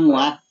ton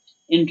left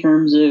in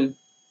terms of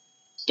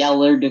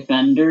stellar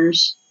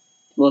defenders.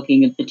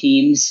 Looking at the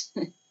teams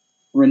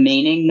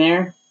remaining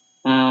there,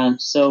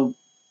 so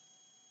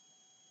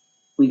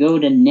we go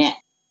to net.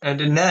 And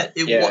in net, I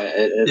think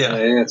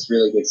that's a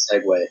really good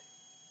segue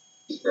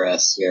for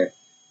us here.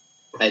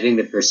 I think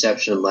the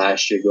perception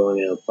last year going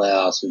into the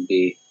playoffs would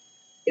be,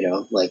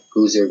 like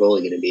who's their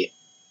goalie going to be?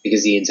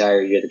 Because the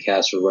entire year the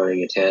Caps were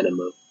running a tandem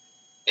of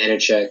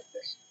Vanacek,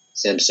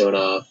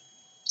 Samsonov.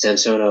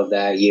 Samsonov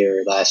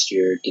last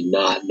year, did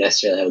not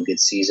necessarily have a good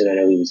season. I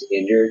know he was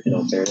injured, in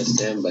all fairness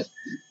to him, but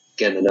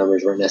again, the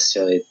numbers weren't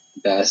necessarily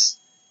the best.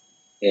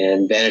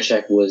 And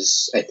Vanacek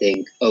was, I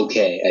think,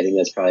 okay. I think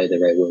that's probably the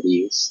right word to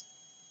use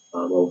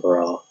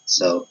overall.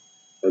 So,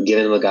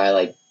 giving him a guy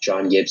like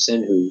John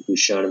Gibson, who's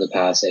shown in the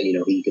past that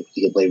he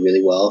could play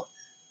really well,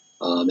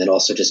 and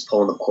also just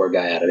pulling the core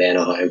guy out of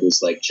Anaheim,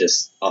 who's like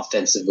just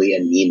offensively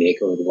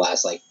anemic over the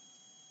last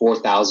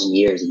 4,000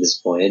 years at this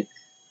point.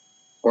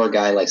 Poor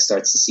guy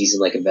starts the season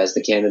like a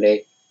Vezina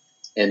candidate,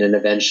 and then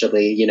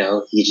eventually,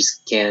 he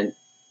just can't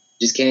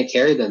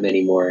carry them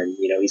anymore, and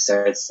he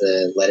starts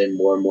to let in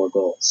more and more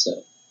goals.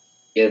 So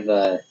give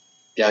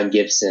John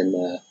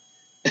Gibson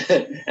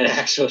an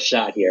actual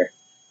shot here.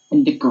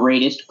 And the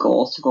greatest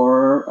goal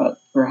scorer,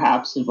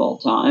 perhaps of all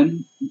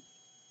time.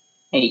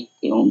 I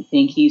don't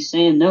think he's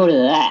saying no to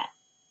that.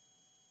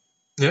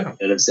 Yeah.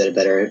 I'd have said it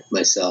better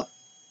myself.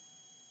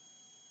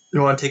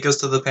 You want to take us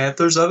to the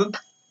Panthers, Evan?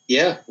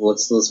 Yeah,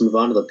 let's move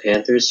on to the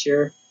Panthers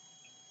here.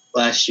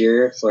 Last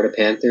year, Florida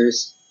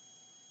Panthers,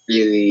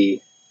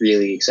 really,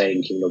 really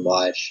exciting team to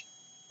watch.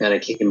 Kind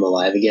of kicking them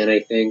alive again, I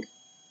think.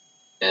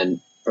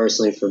 And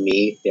personally, for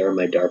me, they were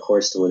my dark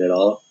horse to win it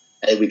all.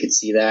 I think we could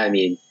see that. I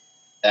mean,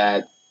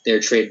 their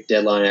trade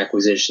deadline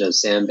acquisition of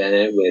Sam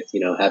Bennett with,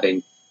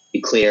 having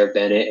Leclerc,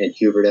 Bennett, and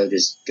Huberdeau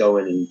just go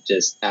in and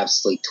just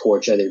absolutely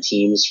torch other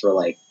teams for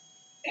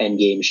 10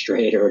 games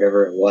straight or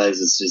whatever it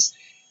was.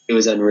 It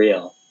was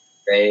unreal,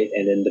 right?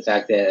 And then the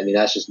fact that,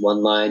 that's just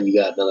one line.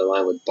 You got another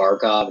line with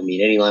Barkov.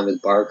 Any line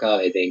with Barkov,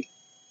 I think,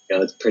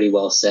 it's pretty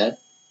well set.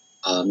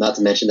 Not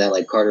to mention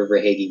that Carter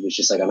Verhaeghe was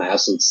just on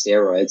absolute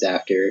steroids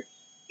after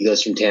he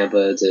goes from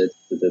Tampa to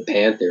the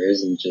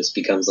Panthers and just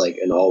becomes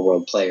an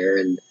all-world player.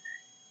 And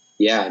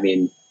yeah,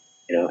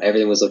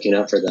 everything was looking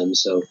up for them.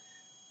 So,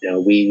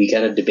 we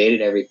kind of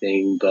debated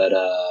everything, but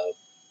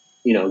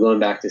going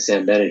back to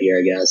Sam Bennett here,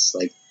 I guess,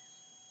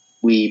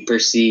 we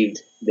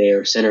perceived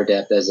their center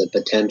depth as a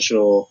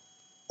potential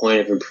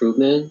point of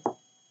improvement.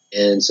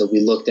 And so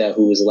we looked at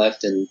who was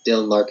left, and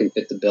Dylan Larkin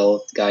fit the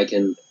bill. The guy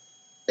can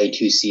play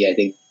 2C, I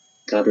think,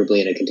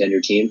 comfortably in a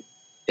contender team.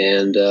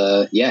 And,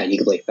 he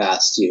can play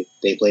fast, too.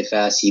 They play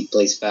fast. He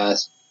plays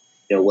fast.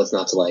 What's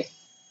not to like?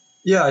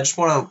 Yeah, I just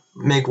want to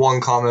make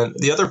one comment.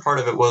 The other part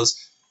of it was,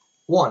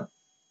 one,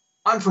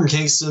 I'm from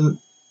Kingston.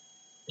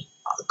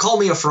 Call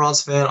me a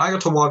France fan. I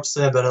got to watch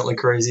Sam Bennett like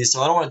crazy,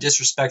 so I don't want to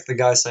disrespect the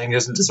guy saying he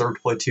doesn't deserve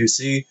to play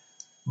 2C.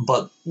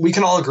 But we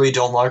can all agree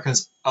Dylan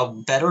Larkin's a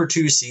better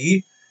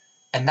 2C,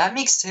 and that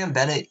makes Sam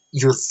Bennett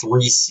your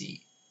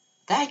 3C.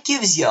 That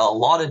gives you a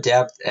lot of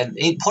depth, and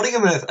putting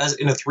him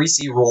in a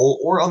 3C role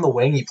or on the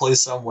wing, he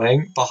plays some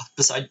wing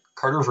beside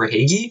Carter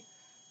Verhaeghe,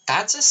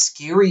 that's a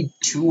scary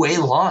two-way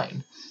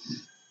line.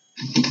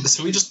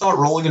 So we just thought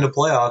rolling into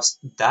playoffs,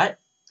 that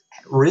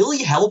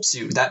really helps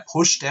you, that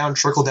push-down,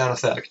 trickle-down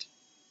effect.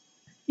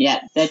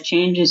 Yeah, that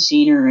changes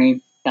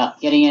scenery.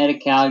 Getting out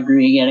of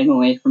Calgary, getting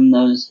away from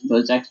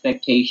those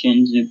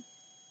expectations of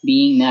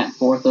being that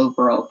fourth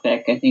overall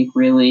pick, I think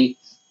really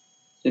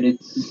sort of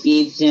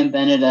gave Sam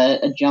Bennett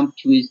a jump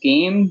to his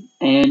game,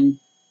 and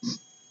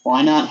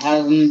why not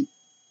have him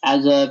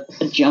as a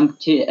jump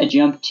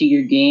to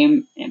your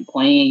game and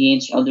playing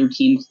against other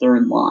teams'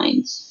 third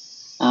lines.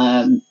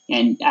 And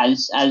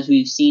as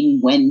we've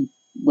seen when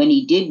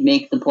he did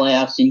make the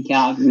playoffs in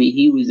Calgary,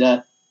 he was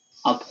a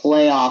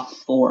playoff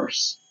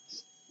force.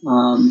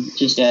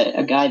 Just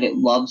a guy that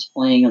loves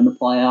playing in the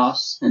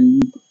playoffs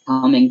and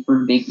coming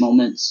for big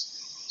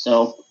moments.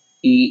 So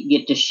you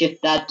get to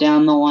shift that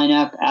down the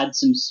lineup, add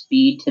some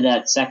speed to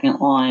that second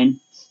line.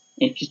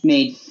 It just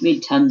made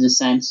tons of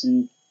sense,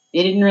 and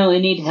they didn't really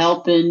need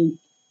help on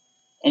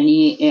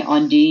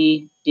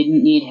D.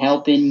 Didn't need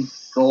help in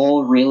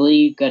goal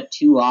really. Got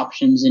two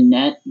options in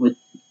net with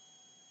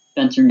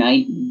Spencer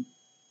Knight and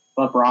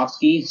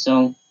Bobrovsky.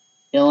 So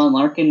Dylan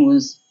Larkin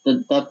was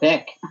the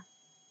pick.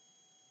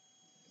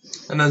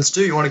 And then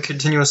Stu, you want to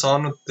continue us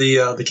on with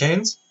the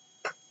Canes?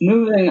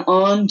 Moving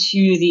on to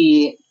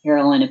the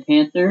Carolina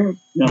Panthers.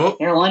 No,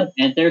 Carolina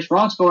Panthers.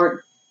 Wrong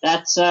sport.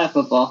 That's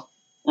football.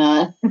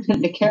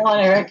 The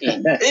Carolina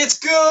Hurricanes. It's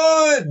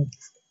good!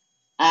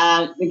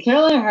 The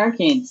Carolina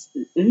Hurricanes.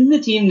 This is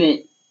the team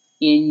that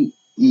in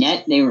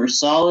net, they were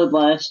solid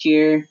last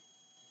year.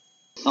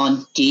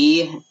 On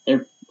D,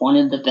 they're one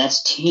of the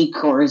best team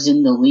cores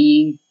in the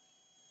league.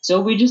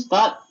 So we just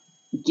thought,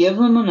 give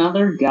them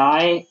another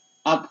guy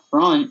up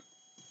front,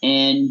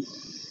 and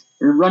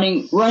we're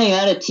running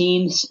out of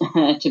teams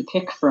to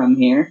pick from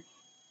here,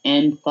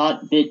 and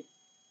thought that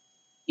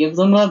give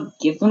them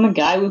a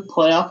guy with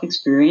playoff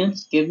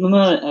experience, give them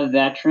a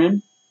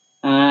veteran,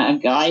 a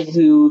guy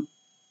who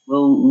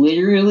will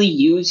literally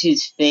use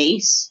his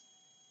face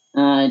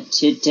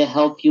to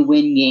help you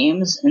win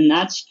games, and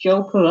that's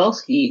Joe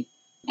Pavelski.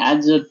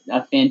 Adds a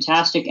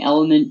fantastic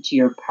element to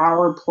your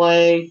power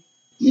play.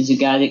 Is a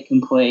guy that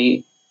can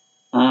play,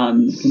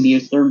 can be a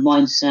third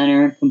line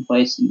center, can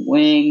play some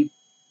wing.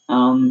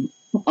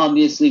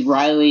 Obviously,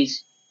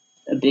 Riley's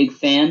a big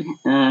fan,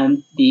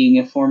 being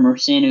a former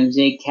San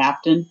Jose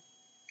captain.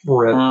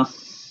 Right.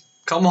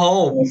 Come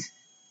home.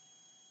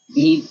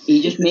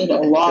 He just made a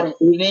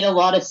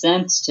lot of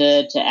sense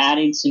to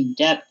adding some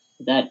depth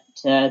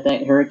to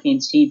that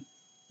Hurricanes team.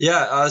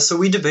 Yeah, so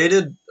we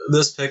debated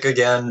this pick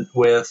again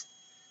with,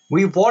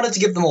 we wanted to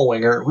give them a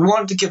winger. We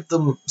wanted to give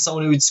them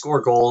someone who would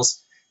score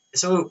goals.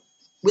 So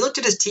we looked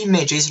at his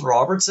teammate, Jason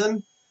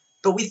Robertson,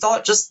 but we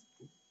thought just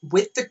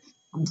with the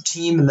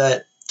team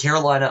that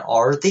Carolina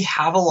are, they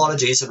have a lot of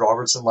Jason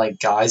Robertson-like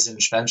guys in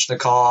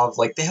Svechnikov.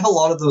 Like, they have a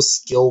lot of those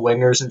skill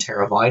wingers in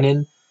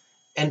Teravainen.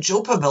 And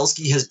Joe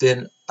Pavelski has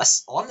been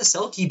on the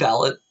Selke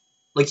ballot.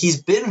 Like,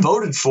 he's been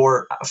voted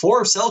for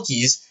 4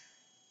 Selkes.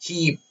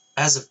 He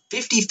has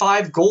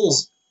 55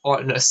 goals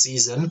on a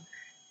season,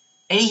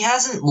 and he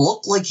hasn't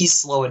looked like he's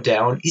slowing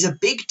down. He's a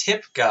big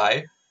tip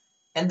guy,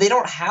 and they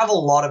don't have a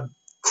lot of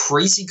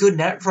crazy good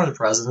net front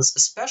presence,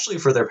 especially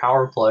for their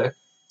power play.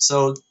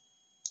 So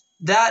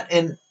that,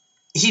 and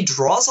he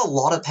draws a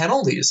lot of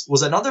penalties,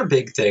 was another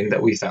big thing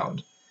that we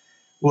found,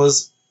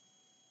 was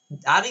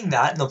adding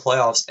that in the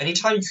playoffs.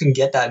 Anytime you can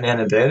get that man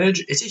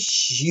advantage, it's a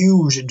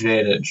huge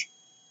advantage.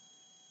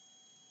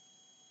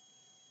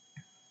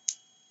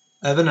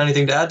 Evan,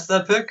 anything to add to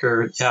that pick,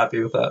 or you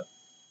happy with that?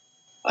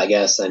 I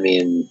guess, I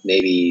mean,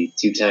 maybe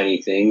 2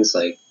 tiny things,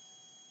 like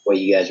what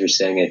you guys were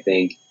saying. I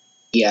think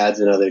he adds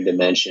another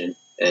dimension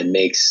and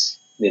makes,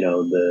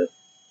 the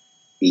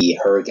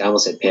Hurricane, I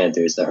almost said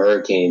Panthers, the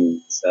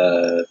Hurricanes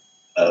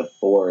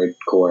forward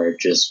core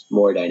just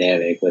more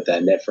dynamic with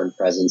that net front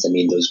presence. I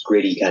mean, those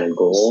gritty kind of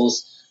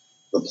goals,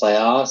 the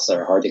playoffs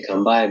are hard to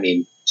come by. I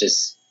mean,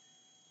 just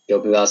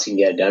Joe Pavelski can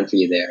get it done for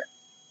you there.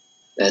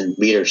 And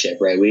leadership,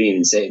 right? We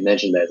didn't even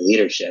mention that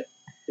leadership.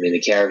 I mean, the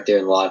character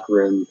in the locker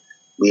room,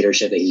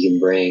 leadership that he can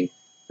bring.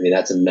 I mean,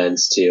 that's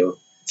immense too.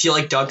 If you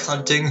like duck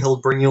hunting, he'll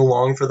bring you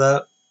along for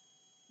that.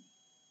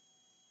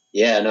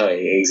 Yeah, no,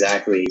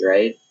 exactly,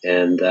 right?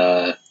 And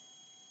yeah,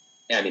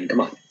 I mean,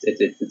 come on,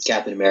 it's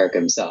Captain America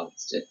himself.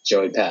 It's just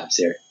Joey Paps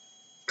here.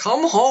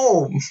 Come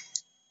home.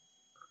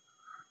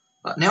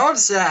 Now I'm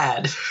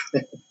sad.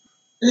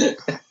 We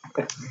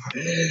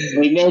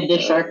made the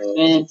Sharks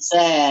fans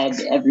sad,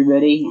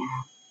 everybody.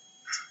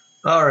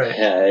 All right.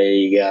 Yeah, there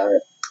you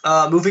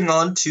go. Moving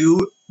on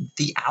to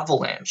the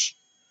Avalanche.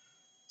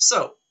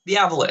 So, the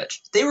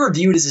Avalanche, they were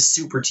viewed as a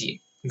super team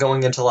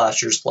going into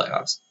last year's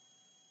playoffs.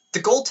 The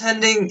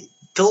goaltending,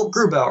 Philip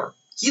Grubauer,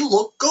 he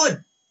looked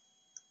good.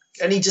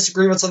 Any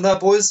disagreements on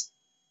that, boys?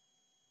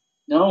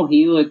 No,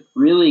 he looked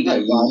really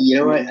good. You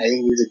know what? I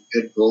think he was a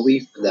good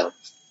goalie for them.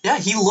 Yeah,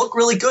 he looked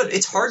really good.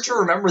 It's hard to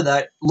remember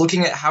that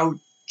looking at how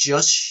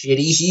just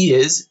shitty he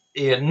is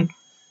in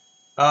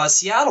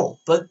Seattle.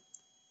 But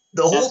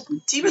the whole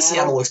team of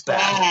Seattle looks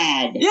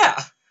bad.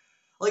 Yeah.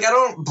 Like, I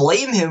don't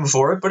blame him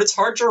for it, but it's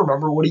hard to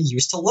remember what he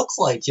used to look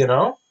like,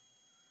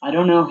 I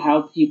don't know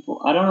how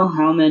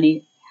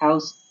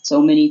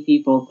so many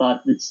people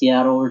thought that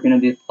Seattle were going to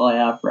be a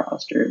playoff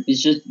roster.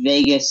 It's just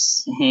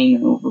Vegas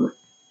hangover.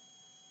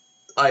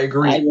 I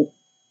agree.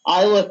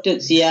 I looked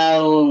at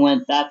Seattle and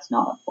went, that's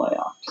not a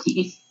playoff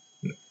team.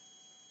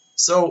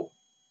 So,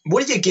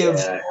 what do you give?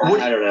 Yeah,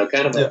 I don't know.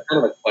 Kind of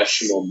a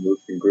questionable move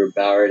from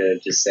Grubauer to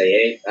just say,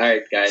 hey, all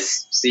right,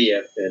 guys, see ya,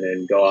 and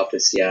then go off to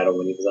Seattle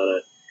when he was on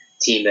a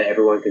team that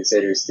everyone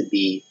considers to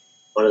be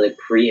one of the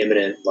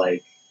preeminent,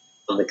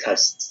 on the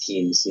cusp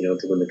teams, to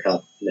win the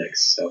cup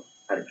next. So,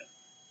 I don't know.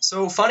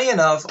 So, funny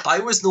enough, I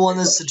was the one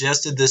that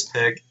suggested this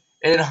pick,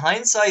 and in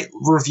hindsight,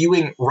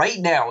 reviewing right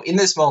now, in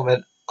this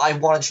moment, I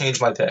want to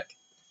change my pick.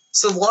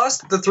 So,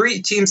 the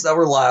 3 teams that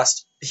were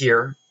last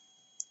here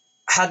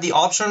had the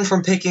option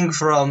from picking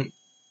from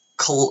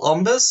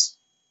Columbus,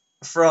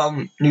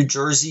 from New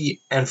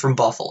Jersey, and from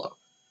Buffalo.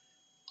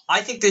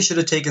 I think they should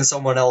have taken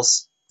someone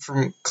else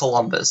from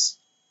Columbus.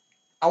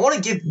 I want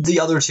to give the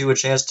other 2 a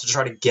chance to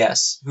try to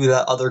guess who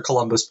that other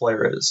Columbus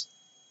player is.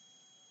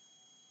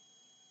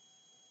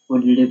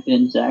 Would it have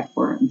been Zach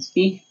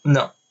Werenski?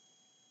 No.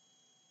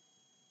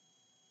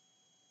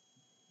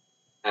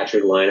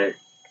 Patrick Laine.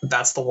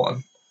 That's the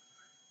one.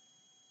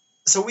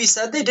 So we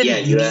said they didn't. Yeah,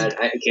 you had.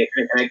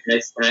 Can I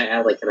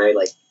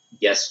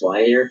guess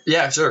why here?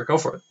 Yeah, sure, go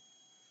for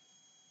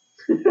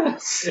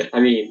it. I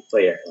mean,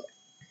 player.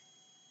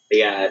 They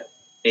got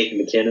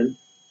Nathan McKinnon,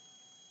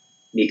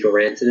 Mikko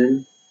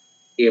Rantanen,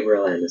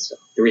 Gabriel Landeskog.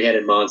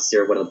 3-headed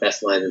monster, one of the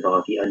best lines in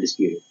hockey,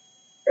 undisputed.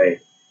 Right?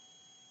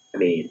 I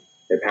mean,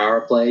 their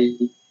power play,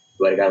 you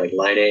had a guy like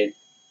Laine.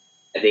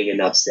 I think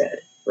enough said.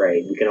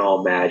 Right? We can all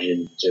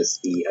imagine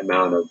just the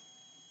amount of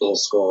goal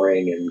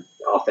scoring and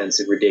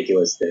offensive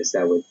ridiculousness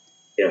that would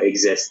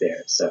exist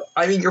there. So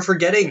I mean, you're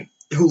forgetting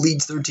who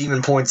leads their team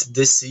in points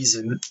this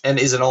season and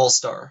is an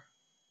all-star.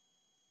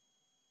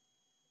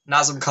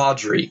 Nazem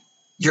Kadri.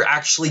 You're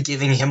actually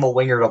giving him a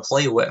winger to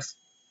play with.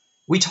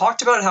 We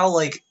talked about how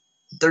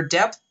their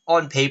depth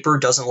on paper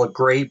doesn't look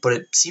great, but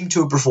it seemed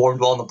to have performed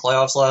well in the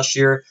playoffs last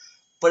year.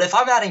 But if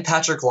I'm adding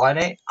Patrick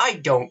Laine, I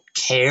don't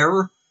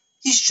care.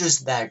 He's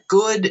just that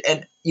good,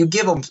 and you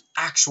give him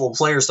actual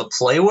players to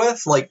play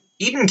with.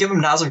 Even give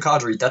him Nazem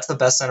Kadri. That's the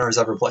best center he's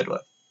ever played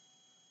with.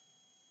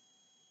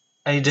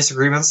 Any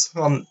disagreements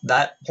on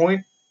that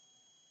point?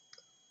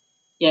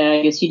 Yeah,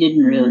 I guess he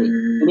didn't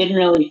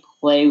really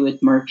play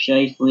with Mark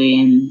Scheifele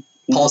and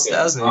Paul Okay,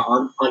 Stastny.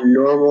 on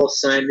normal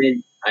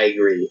assignment, I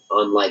agree.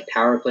 On like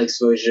power play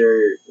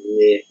exposure,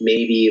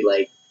 maybe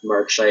like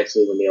Mark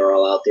Scheifele when they were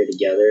all out there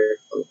together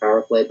on the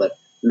power play. But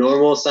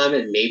normal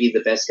assignment, maybe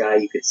the best guy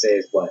you could say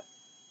is what,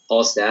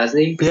 Paul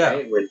Stastny, Yeah.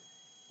 right? When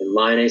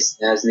Laine,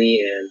 Stastny,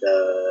 and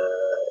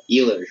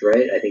Ehlers,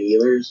 right? I think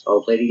Ehlers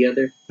all play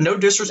together. No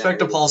disrespect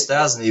to That Paul really played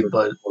well Stastny, for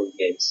but 40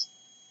 games.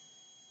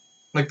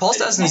 like Paul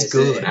Stastny's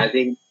good. I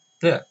think.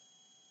 Yeah.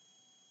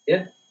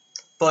 Yeah.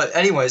 But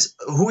anyways,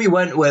 who we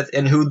went with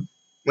and who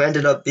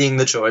ended up being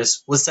the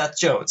choice was Seth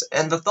Jones.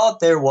 And the thought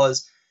there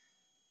was,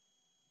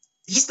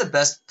 he's the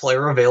best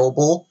player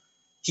available.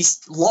 He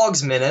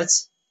logs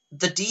minutes.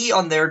 The D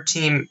on their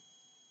team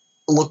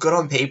look good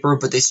on paper,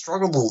 but they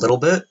struggled a little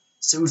bit.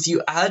 So if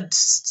you add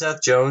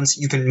Seth Jones,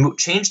 you can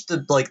change the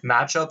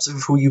matchups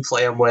of who you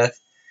play him with.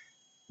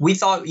 We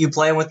thought you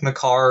play him with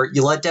Makar.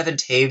 You let Devin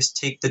Taves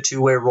take the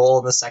two-way role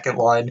in the second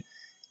line.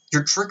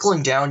 You're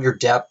trickling down your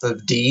depth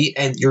of D,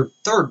 and your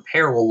third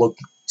pair will look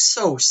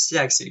so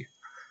sexy.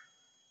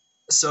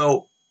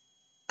 So,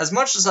 as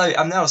much as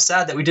I'm now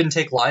sad that we didn't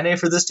take Laine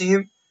for this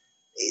team,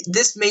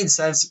 this made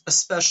sense,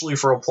 especially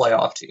for a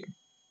playoff team.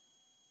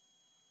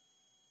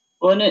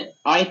 Well,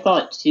 I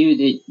thought too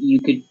that you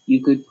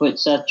could put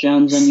Seth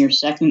Jones on your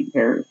second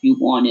pair if you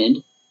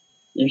wanted.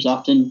 There's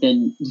often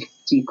been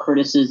some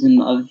criticism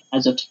of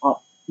as a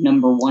top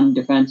number one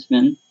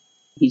defenseman,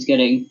 he's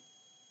getting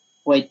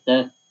quite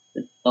the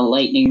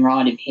lightning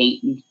rod of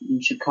hate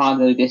in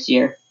Chicago this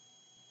year.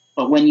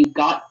 But when you've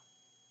got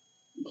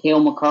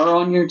Cale Makar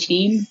on your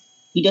team,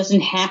 he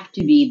doesn't have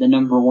to be the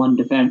number one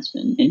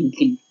defenseman, and he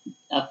can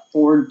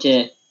afford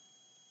to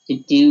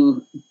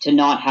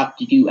not have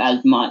to do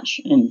as much.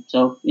 And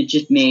so it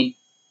just made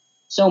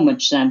so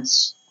much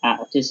sense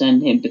to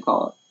send him to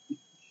college.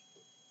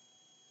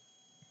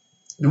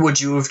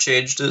 Would you have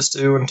changed this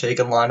too and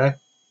taken Laine?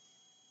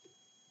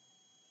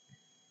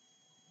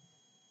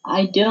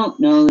 I don't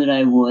know that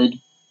I would.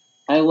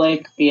 I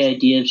like the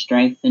idea of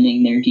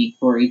strengthening their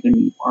decor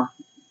even more.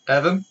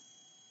 Evan?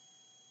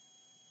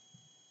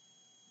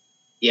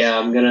 Yeah,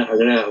 I'm gonna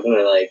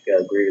like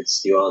agree with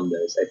Stu on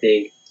this. I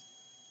think,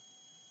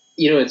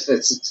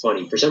 it's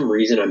funny. For some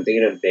reason, I'm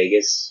thinking of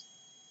Vegas,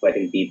 who I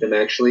think beat them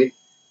actually.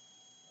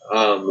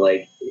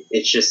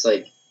 It's just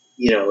like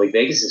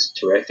Vegas is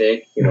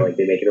terrific. Like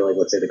they make it to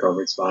let's say the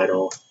conference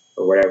final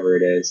or whatever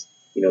it is.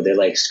 They're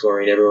like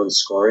scoring, everyone's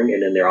scoring,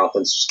 and then their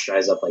offense just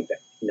dries up like that,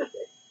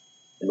 nothing.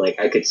 And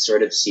I could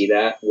sort of see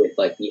that with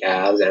the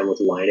Avs and with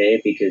Laine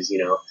because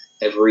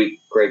every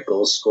great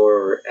goal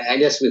scorer, I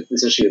guess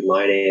especially with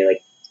Laine,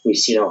 we've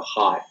seen how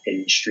hot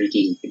and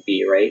streaky he could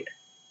be, right?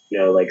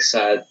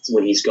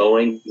 When he's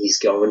going,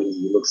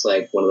 he looks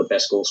like one of the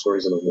best goal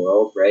scorers in the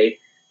world, right?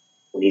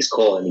 When he's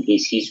cold,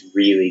 he's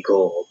really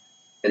cold.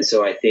 And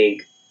so I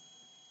think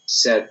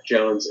Seth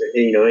Jones,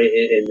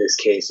 in this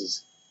case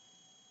is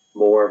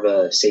more of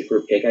a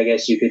safer pick, I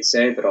guess you could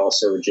say, but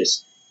also it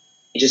just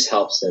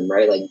helps them,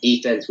 right?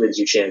 Defense wins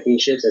you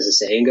championships, as the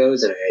saying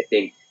goes, and I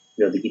think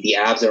the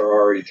Avs are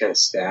already kind of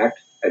stacked.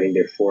 I think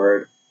their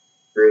forward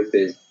group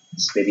is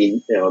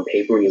maybe on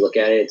paper when you look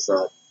at it, it's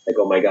not like,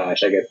 oh my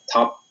gosh,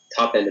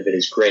 top end of it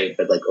is great,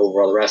 but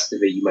overall the rest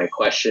of it you might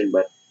question,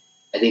 but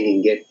I think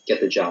he can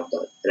get the job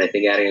done. And I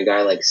think adding a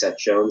guy like Seth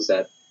Jones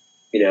that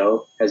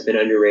has been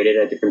underrated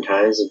at different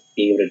times of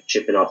being able to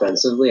chip in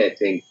offensively, I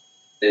think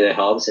that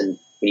helps. And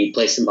when you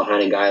place him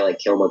behind a guy like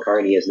Cale Makar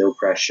and he has no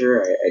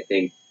pressure, I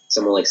think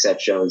someone like Seth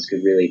Jones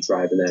could really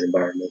thrive in that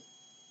environment.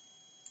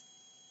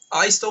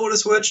 I still would have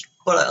switched,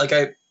 but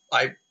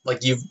I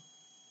you've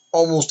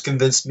almost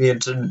convinced me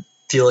into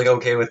feeling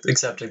okay with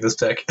accepting this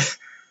pick.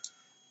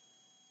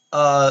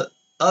 Up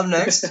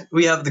next,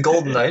 we have the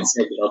Golden Knights.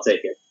 I'll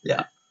take it.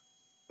 Yeah.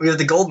 We have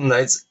the Golden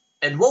Knights.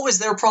 And what was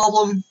their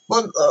problem?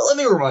 Let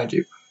me remind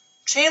you.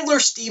 Chandler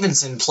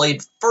Stevenson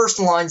played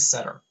first-line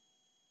center.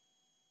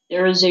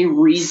 There is a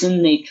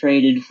reason they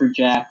traded for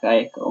Jack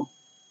Eichel.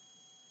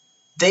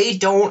 They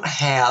don't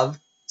have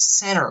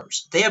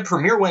centers. They have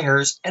premier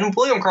wingers, and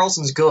William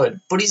Karlsson's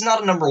good, but he's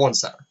not a number one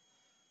center.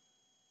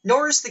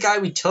 Nor is the guy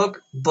we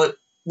took, but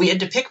we had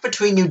to pick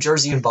between New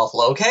Jersey and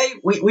Buffalo, okay?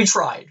 We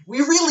tried. We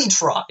really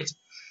tried.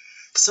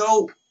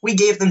 So we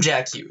gave them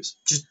Jack Hughes,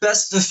 just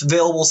best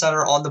available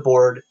center on the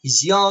board.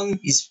 He's young,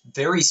 he's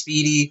very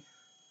speedy,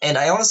 and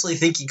I honestly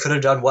think he could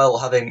have done well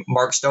having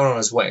Mark Stone on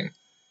his wing.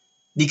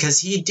 Because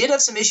he did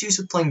have some issues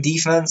with playing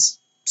defense,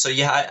 so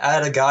you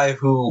had a guy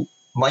who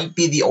might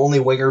be the only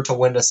winger to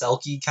win a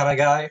Selke kind of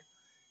guy.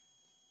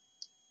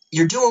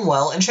 You're doing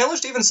well, and Chandler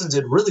Stevenson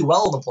did really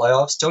well in the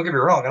playoffs, don't get me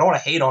wrong, I don't want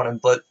to hate on him,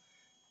 but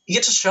you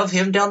get to shove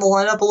him down the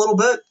lineup a little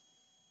bit,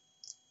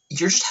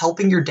 you're just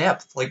helping your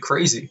depth like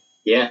crazy.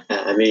 Yeah,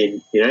 I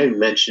mean, you're not even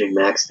mentioning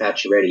Max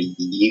Pacioretty.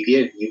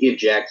 You give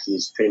Jack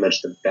Hughes pretty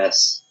much the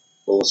best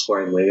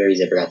goal-scoring winger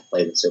he's ever got to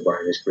play with so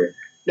far in his career.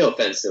 No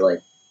offense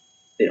to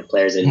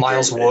players in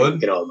Miles Wood. We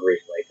can all agree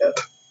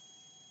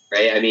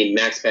right? I mean,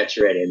 Max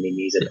Pacioretty. I mean,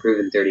 he's a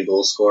proven 30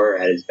 goal scorer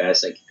at his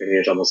best. Pretty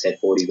much almost hit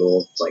 40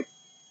 goals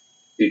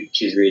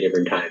choose 3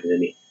 different times. I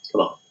mean,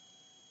 come on,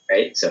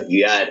 right? So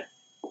you had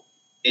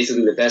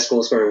basically the best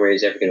goal scoring where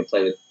he's ever going to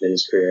play within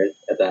his career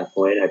at that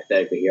point,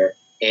 hypothetically here,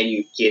 and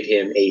you give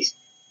him a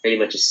pretty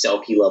much a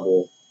Selke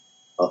level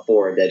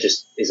forward that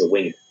just is a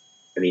winger.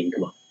 I mean,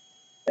 come on.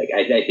 Like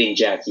I think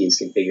Jack Hughes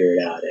can figure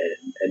it out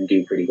and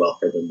do pretty well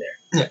for them there.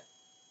 Yeah,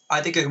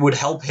 I think it would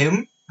help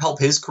him, help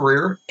his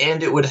career,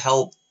 and it would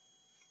help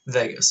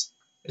Vegas.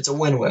 It's a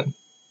win-win.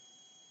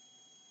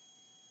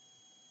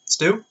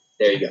 Stu,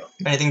 There you go.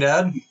 anything to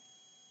add?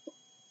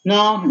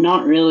 No,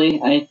 not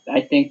really.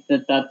 I think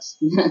that's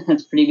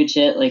that's pretty good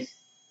shit. Like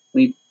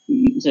we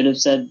sort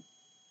of said,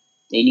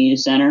 they need a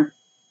center.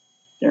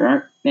 There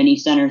aren't many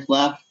centers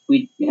left.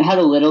 We had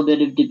a little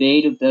bit of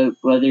debate about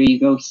whether you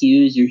go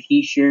Hughes or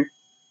Hischier,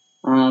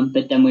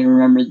 but then we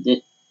remembered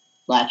that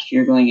last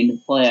year going into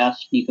the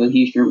playoffs, Nico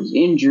Hischier was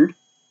injured,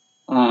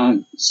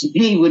 so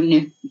he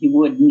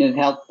wouldn't have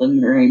helped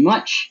them very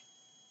much.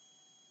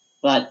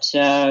 But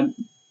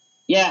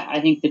yeah,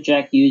 I think that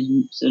Jack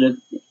Hughes sort of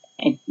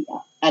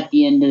at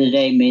the end of the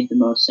day made the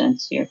most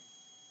sense here.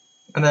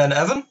 And then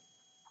Evan,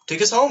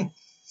 take us home.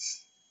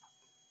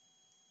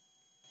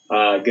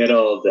 Good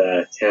old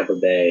Tampa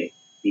Bay.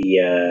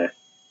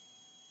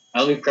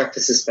 Let me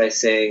preface this by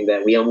saying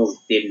that we almost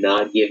did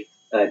not give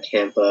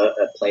Tampa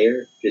a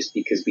player just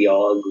because we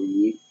all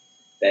agreed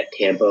that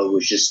Tampa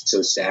was just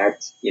so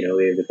stacked. You know,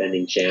 they're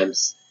defending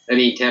champs. I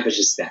mean, Tampa's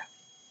just stacked.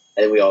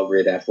 I think we all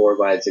agree that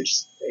forward-wise, they're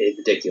just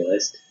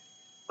ridiculous.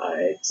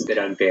 It's a bit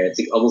unfair.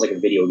 It's almost like a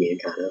video game,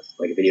 kind of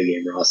like a video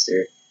game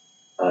roster.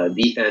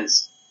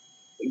 Defense,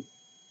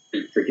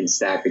 freaking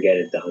stacked to get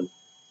it done.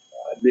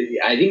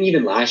 I think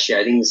even last year,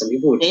 I think some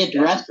people would forget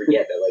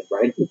that, like,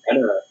 Ryan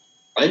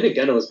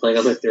McDonough was playing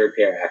on the third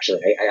pair.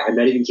 Actually, I'm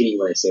not even kidding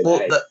when I say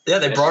that.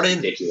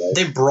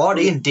 They brought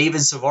in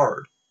David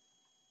Savard.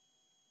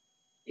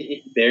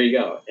 There you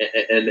go,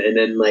 and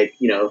then, like,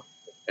 you know,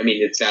 I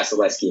mean, it's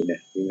Vasilevsky. I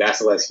mean,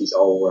 Vasilevsky's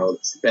all world.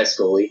 It's the best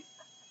goalie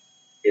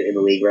in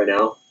the league right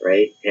now,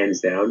 right,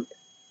 hands down.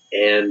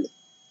 And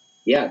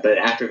yeah, but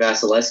after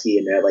Vasilevsky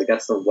and that, like,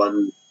 that's the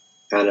one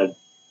kind of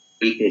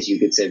weakness you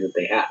could say that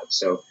they have.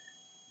 So,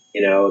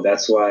 you know,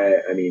 that's why,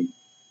 I mean,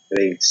 I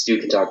think Stu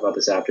can talk about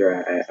this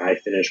after I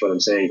finish what I'm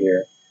saying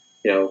here.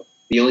 You know,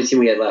 the only team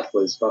we had left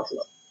was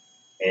Buffalo.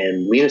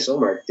 And Linus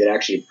Ullmark did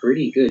actually a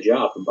pretty good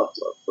job in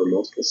Buffalo for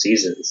multiple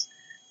seasons.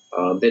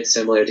 A bit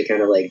similar to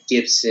kind of like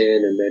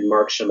Gibson and then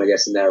Markstrom, I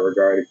guess, in that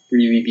regard,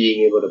 really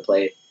being able to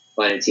play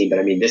on a team. But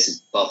I mean, this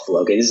is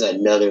Buffalo. Okay, this is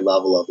another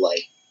level of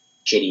like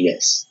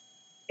shittiness.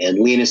 And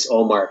Linus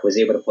Ullmark was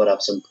able to put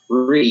up some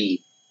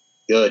pretty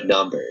good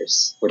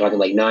numbers. We're talking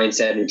like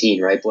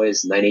 9-17, right,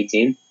 boys?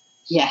 9-18?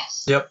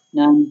 Yes. Yep.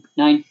 9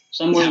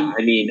 somewhere. Yeah,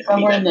 I mean,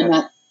 in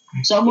the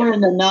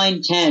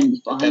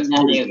 9-10s behind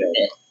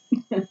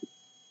that.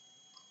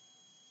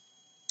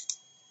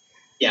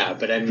 Yeah,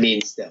 but I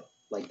mean, still,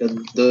 like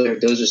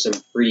those are some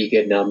pretty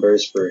good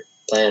numbers for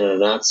playing on a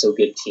not so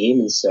good team,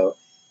 and so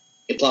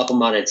you plop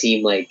them on a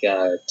team like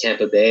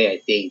Tampa Bay. I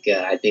think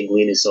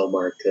Linus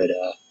Ullmark could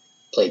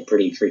play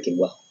pretty freaking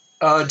well.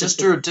 Just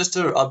to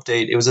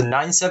update, it was a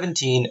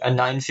 9-17, a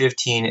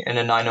 9-15, and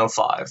a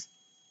 9-05.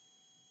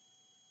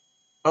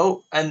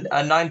 Oh, and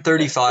a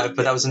 9-35,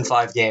 but that was in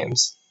 5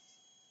 games.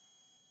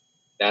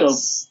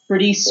 That's so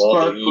pretty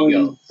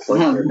sparkling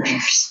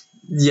numbers.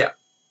 Yeah.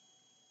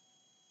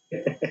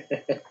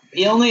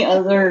 The only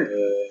other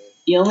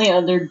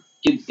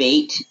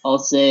debate I'll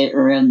say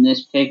around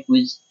this pick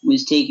was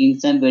taking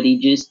somebody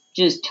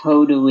just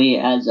totally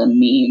as a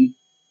meme,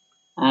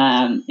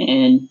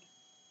 and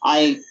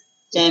I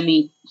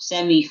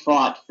semi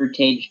fought for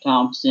Tage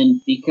Thompson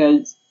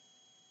because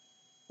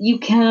you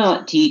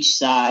cannot teach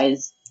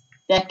size.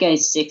 That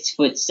guy's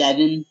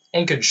 6'7"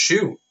 and could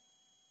shoot.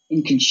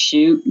 You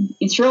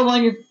throw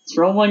on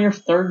your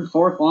third and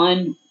fourth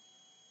line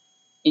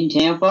in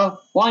Tampa.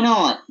 Why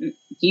not?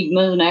 Keep him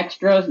as an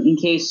extra in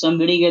case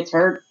somebody gets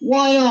hurt.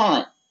 Why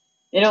not?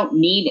 They don't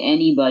need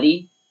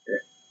anybody,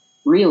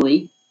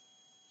 really.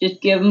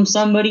 Just give them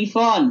somebody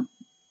fun.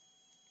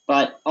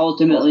 But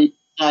ultimately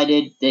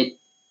decided that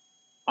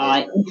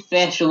if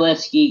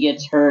Vasilevsky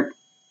gets hurt,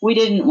 we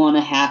didn't want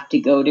to have to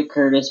go to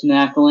Curtis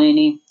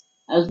McElhinney.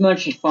 As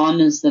much fun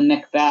as the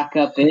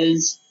McBackup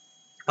is,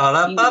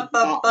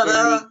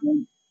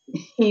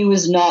 he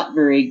was not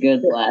very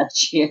good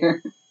last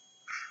year.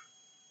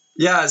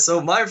 Yeah,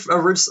 so my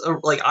original,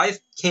 I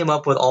came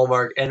up with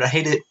Ullmark and I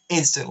hated it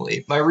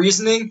instantly. My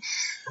reasoning,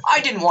 I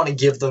didn't want to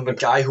give them a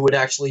guy who would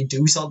actually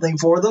do something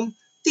for them.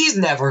 He's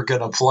never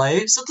gonna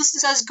play, so this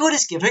is as good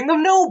as giving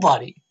them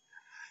nobody.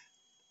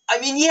 I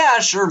mean, yeah,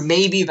 sure,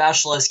 maybe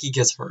Vasilevsky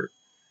gets hurt.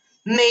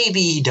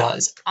 Maybe he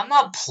does. I'm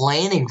not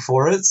planning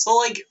for it,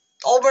 so,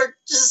 Ullmark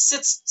just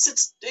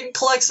sits and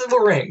collects a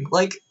ring.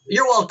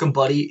 You're welcome,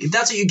 buddy.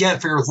 That's what you get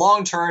for your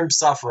long-term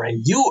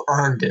suffering. You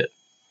earned it.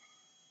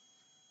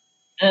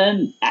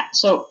 And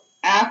so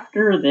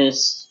after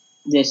this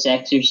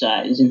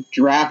exercise of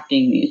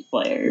drafting these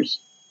players,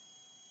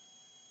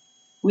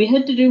 we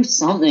had to do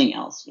something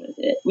else with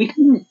it. We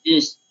couldn't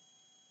just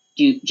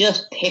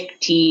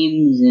pick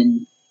teams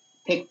and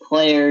pick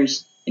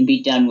players, and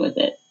be done with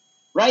it.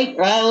 Right,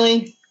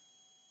 Riley?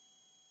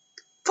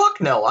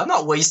 Fuck no, I'm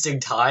not wasting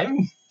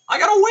time. I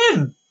gotta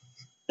win.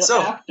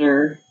 So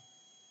after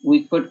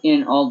we put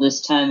in all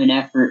this time and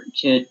effort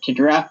to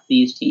draft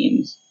these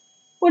teams,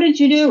 what did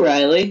you do,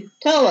 Riley?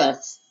 Tell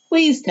us.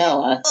 Please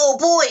tell us. Oh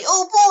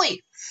boy.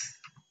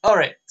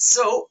 Alright,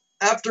 so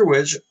after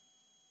which,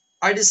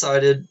 I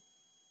decided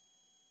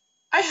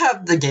I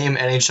have the game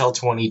NHL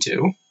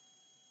 22.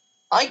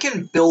 I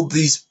can build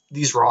these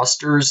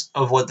rosters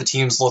of what the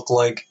teams look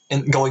like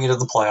going into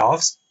the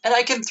playoffs, and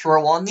I can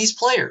throw on these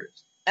players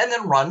and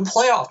then run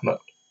playoff mode.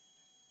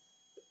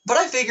 But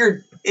I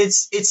figured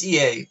it's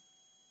EA.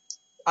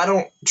 I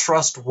don't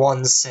trust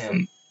one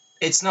sim.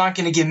 It's not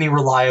going to give me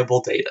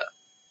reliable data.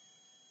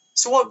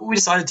 So what we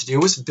decided to do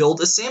was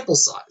build a sample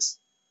size.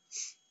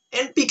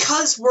 And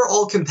because we're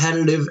all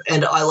competitive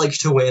and I like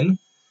to win,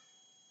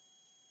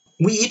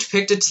 we each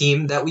picked a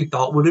team that we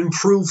thought would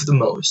improve the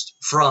most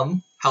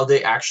from how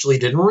they actually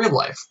did in real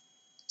life.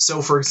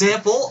 So, for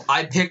example,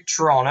 I picked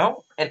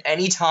Toronto, and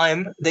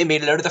anytime they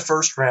made it out of the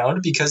first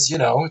round, because,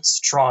 it's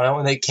Toronto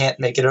and they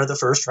can't make it out of the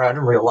first round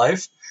in real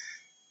life,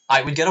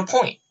 I would get a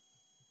point.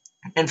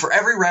 And for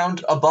every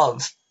round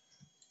above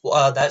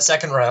that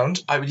second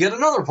round, I would get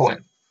another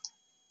point.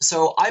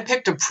 So I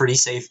picked a pretty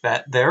safe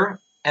bet there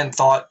and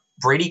thought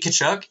Brady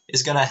Tkachuk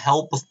is going to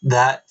help with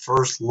that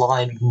first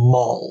line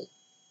maul.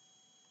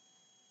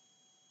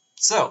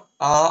 So,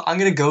 I'm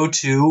going to go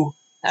to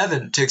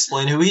Evan to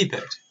explain who he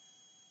picked.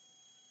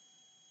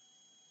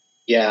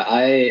 Yeah,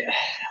 I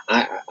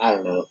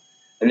don't know.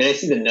 I mean, I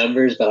see the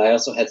numbers, but I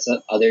also had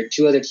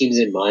two other teams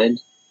in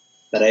mind,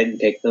 but I didn't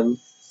pick them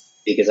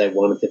because I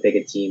wanted to pick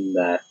a team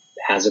that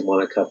hasn't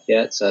won a cup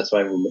yet. So that's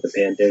why I went with the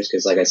Panthers,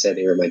 because like I said,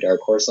 they were my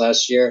dark horse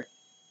last year.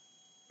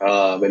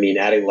 I mean,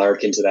 adding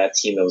Larkin to that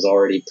team that was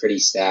already pretty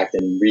stacked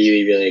and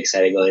really, really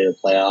exciting going into the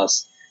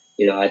playoffs.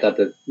 I thought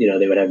that,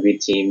 they would have a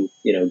good team,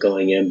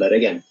 going in. But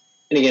again,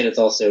 it's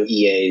also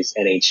EA's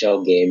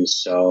NHL game,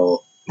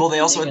 so... Well, they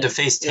also had to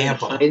face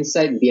Tampa. In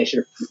hindsight, maybe I should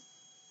have...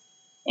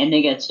 And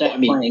they get stuck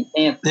playing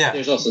Tampa. Yeah.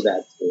 There's also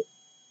that, too.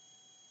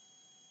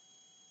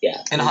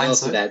 Yeah. In there's hindsight.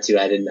 also that, too.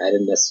 I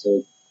didn't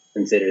necessarily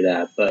consider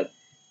that. But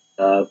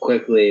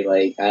quickly,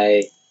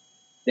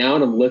 now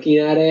when I'm looking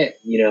at it,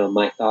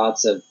 my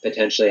thoughts of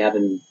potentially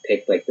having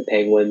picked, the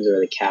Penguins or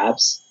the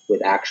Caps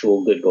with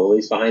actual good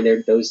goalies behind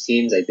those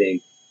teams, I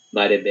think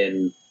might have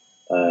been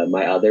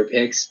my other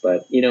picks.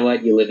 But you know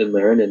what? You live and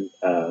learn, and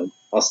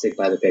I'll stick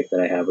by the pick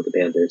that I have with the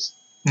Panthers.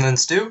 And then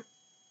Stu?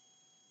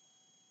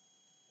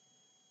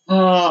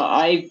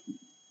 I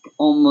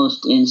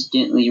almost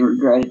instantly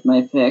regretted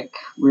my pick,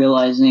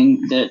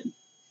 realizing that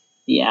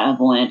the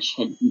Avalanche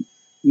had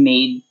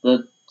made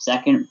the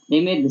second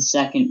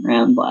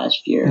round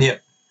last year. Yeah.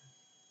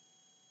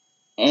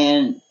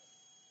 And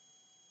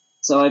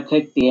so I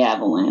picked the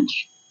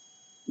Avalanche,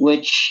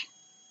 which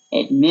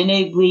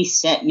admittedly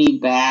set me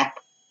back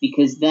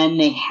because then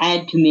they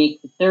had to make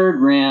the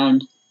third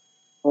round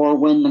or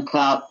win the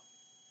cup,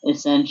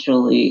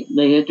 essentially.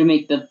 They had to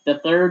make the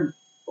third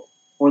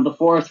or the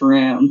fourth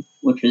round,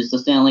 which was the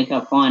Stanley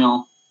Cup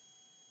final,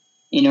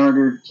 in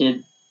order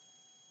to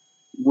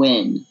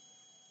win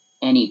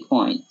any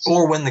points.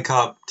 Or win the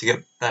cup to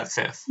get that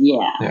fifth.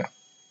 Yeah.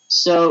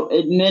 So,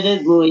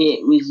 admittedly,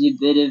 it was a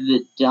bit of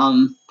a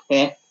dumb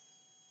pick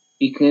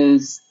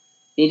because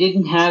they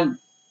didn't have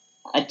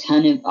a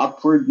ton of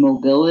upward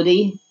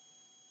mobility,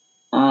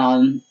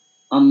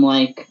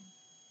 unlike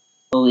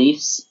the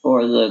Leafs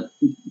or the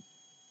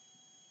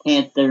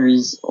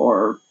Panthers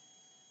or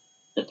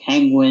the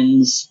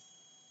Penguins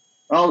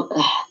or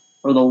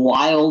the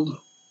Wild.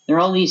 There are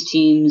all these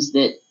teams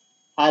that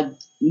had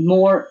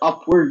more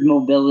upward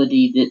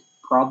mobility that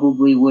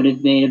probably would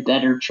have made a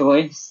better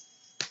choice.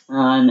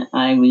 And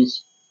I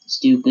was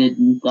stupid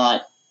and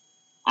thought,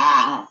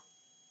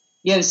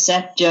 give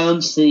Seth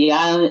Jones to the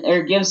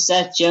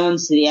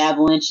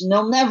Avalanche, and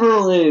they'll never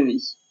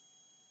lose.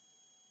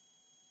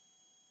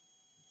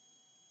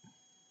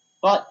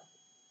 But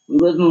we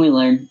live and we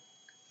learn.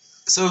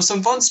 So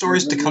some fun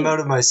stories to come out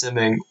of my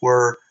simming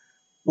were,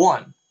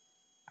 1,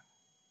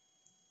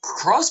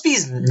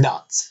 Crosby's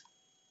nuts.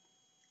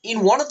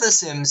 In one of the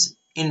sims,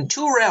 in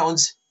 2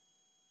 rounds,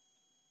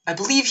 I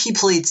believe he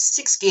played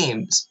 6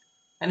 games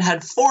and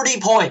had 40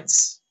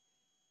 points.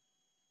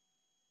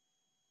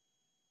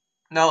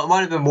 No, it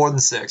might have been more than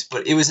 6,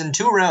 but it was in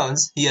 2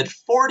 rounds. He had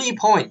 40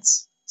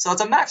 points. So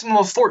that's a maximum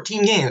of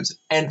 14 games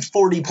and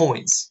 40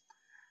 points.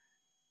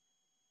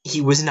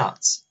 He was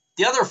nuts.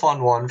 The other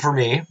fun one for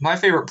me, my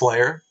favorite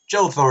player,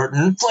 Joe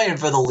Thornton, playing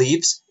for the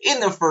Leafs in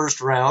the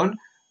first round,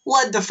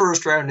 led the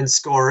first round in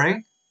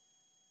scoring.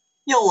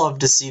 You'll love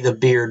to see the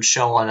beard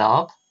showing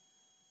up.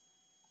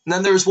 And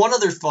then there's one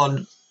other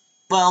fun,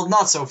 well,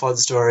 not so fun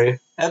story.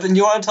 Evan,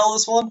 you want to tell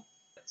this one?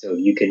 So if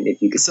you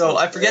could. So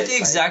I forget the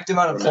exact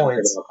amount of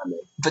points,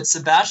 but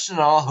Sebastian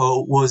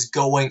Aho was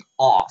going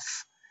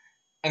off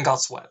and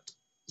got swept.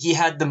 He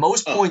had the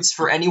most points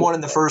for anyone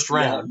in the first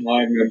round. Yeah,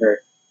 I remember.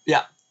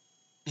 Yeah.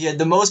 He had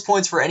the most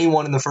points for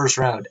anyone in the first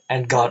round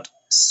and got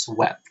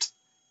swept.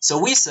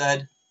 So we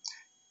said,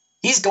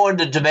 He's going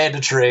to demand a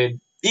trade.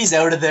 He's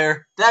out of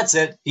there. That's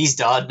it. He's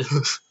done.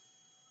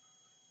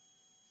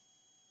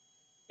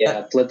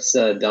 Yeah, flips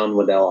Don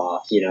Waddell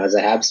off. As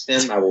a Habs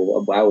fan, I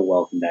will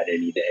welcome that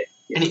any day.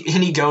 And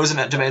he goes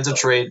and demands a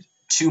trade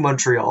to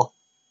Montreal.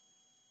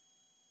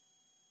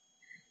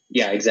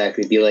 Yeah,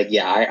 exactly. Be like,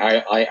 yeah,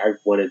 I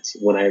wanted to,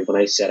 when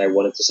I said I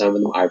wanted to sign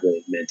with them, I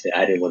really meant it.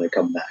 I didn't want to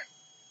come back.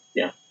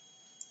 Yeah,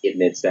 he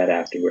admits that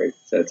afterward,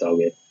 so it's all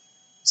good.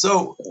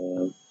 So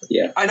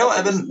yeah, I know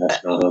Evan,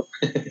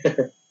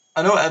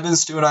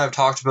 Stu, and I have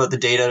talked about the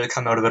data to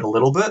come out of it a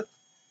little bit.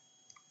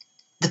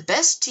 The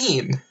best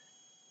team,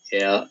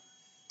 yeah,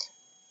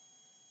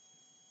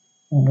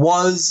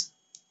 was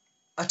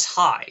a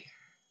tie.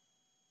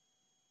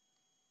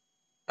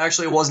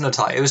 Actually, it wasn't a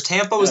tie. It was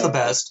Tampa was the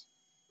best.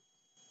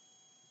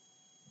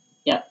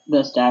 Yeah,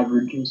 best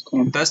average was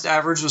Tampa. Best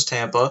average was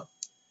Tampa.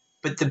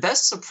 But the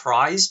best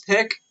surprise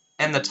pick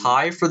and the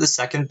tie for the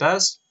second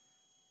best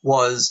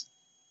was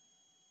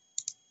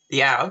the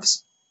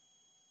Avs,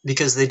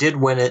 because they did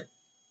win it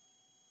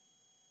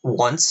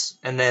once,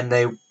 and then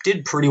they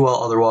did pretty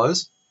well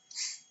otherwise.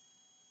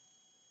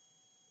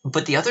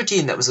 But the other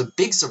team that was a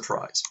big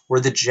surprise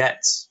were the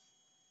Jets,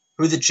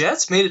 who the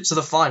Jets made it to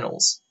the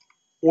finals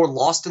or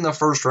lost in the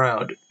first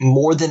round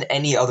more than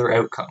any other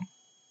outcome.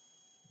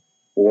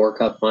 4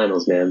 cup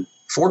finals, man.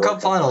 4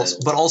 cup finals,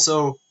 but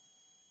also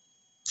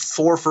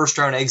 4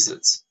 first-round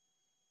exits.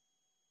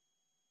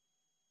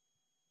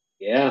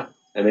 Yeah.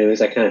 I mean, it was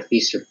that kind of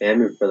feast or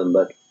famine for them,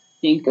 but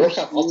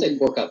I'll take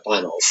 4 cup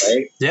finals,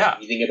 right? Yeah.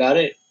 You think about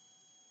it,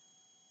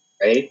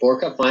 right? 4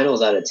 cup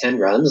finals out of 10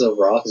 runs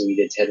overall, because we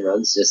did 10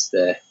 runs just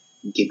to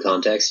give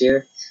context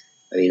here.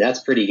 I mean,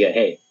 that's pretty good.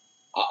 Hey,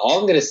 all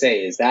I'm going to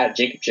say is that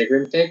Jacob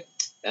Chychrun pick,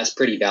 that's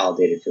pretty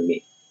validated for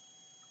me.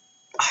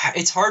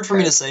 It's hard for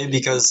me to say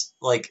because,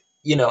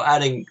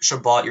 adding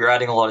Shabbat, you're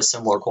adding a lot of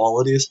similar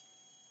qualities.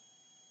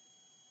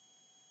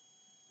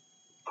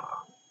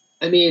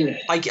 I mean,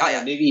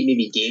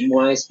 maybe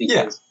game-wise,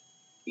 because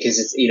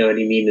it's, you know what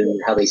I mean, and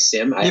how they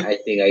sim. Yep. I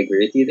think I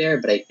agree with you there,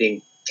 but I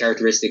think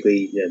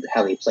characteristically,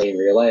 how they play in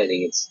real life, I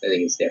think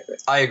it's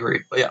different. I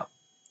agree, but yeah.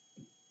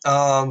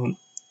 That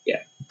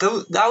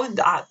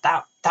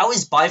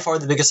was by far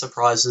the biggest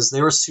surprises.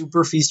 They were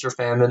super feast or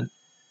famine.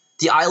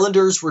 The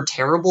Islanders were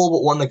terrible,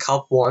 but won the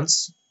cup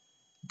once.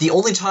 The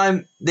only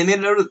time they made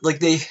it out,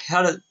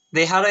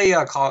 they had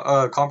a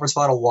conference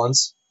final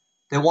once.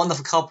 They won the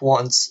cup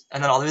once,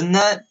 and then other than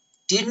that,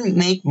 didn't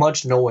make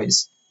much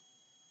noise.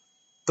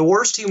 The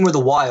worst team were the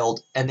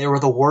Wild, and they were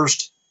the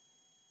worst.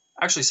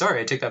 Actually,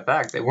 sorry, I take that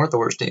back. They weren't the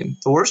worst team.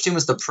 The worst team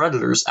was the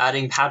Predators,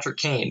 adding Patrick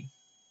Kane.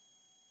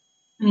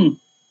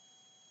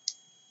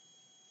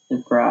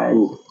 Surprise.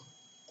 Ooh.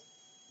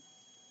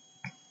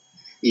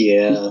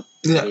 Yeah.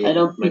 I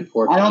don't think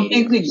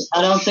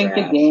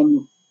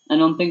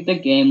the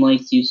game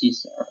likes UC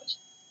Saros.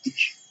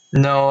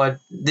 No,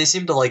 they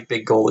seem to like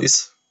big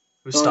goalies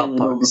who stop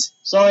pucks.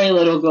 Sorry,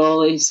 little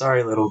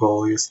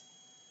goalies.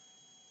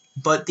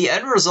 But the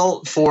end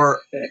result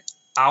for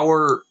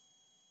our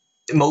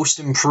most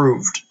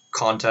improved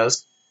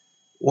contest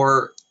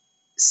were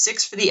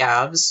 6 for the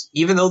Avs,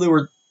 even though they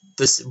were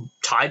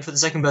tied for the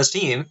second best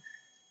team.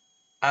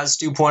 As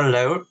Stu pointed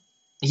out,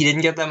 he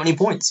didn't get that many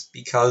points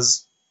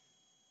because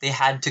they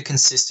had to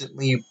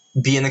consistently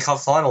be in the cup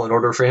final in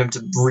order for him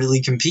to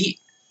really compete.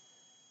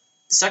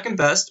 Second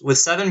best, with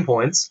 7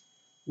 points,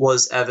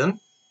 was Evan.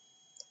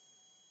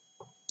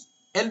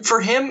 And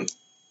for him,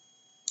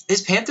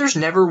 his Panthers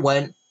never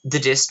went the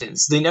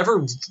distance. They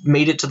never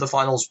made it to the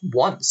finals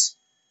once.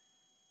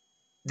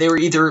 They were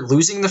either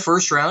losing the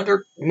first round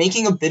or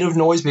making a bit of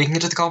noise, making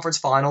it to the conference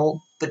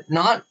final, but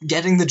not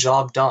getting the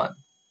job done.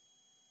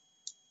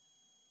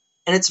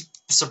 And it's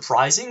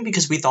surprising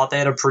because we thought they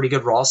had a pretty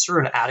good roster,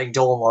 and adding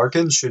Dylan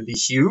Larkin should be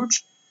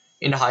huge.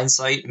 In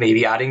hindsight,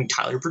 maybe adding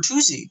Tyler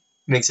Bertuzzi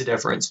makes a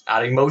difference.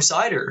 Adding Mo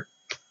Seider,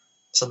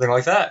 something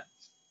like that.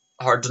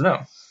 Hard to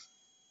know.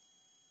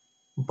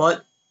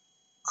 But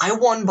I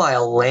won by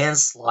a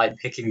landslide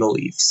picking the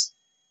Leafs,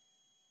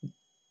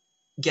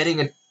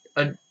 getting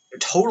a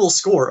total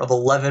score of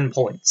 11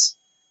 points.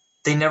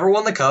 They never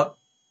won the cup.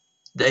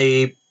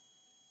 They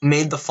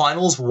made the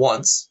finals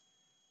once,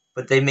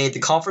 but they made the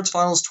conference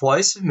finals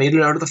twice, made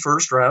it out of the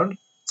first round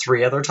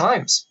 3 other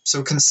times.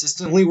 So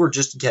consistently were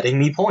just getting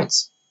me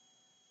points.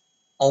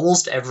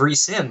 Almost every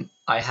sim,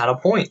 I had a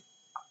point.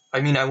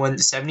 I mean, I went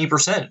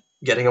 70%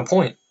 getting a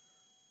point.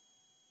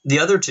 The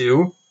other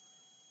two,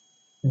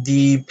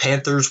 the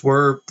Panthers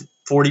were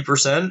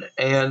 40%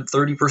 and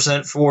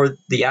 30% for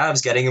the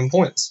Avs getting in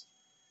points.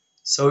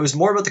 So it was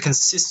more about the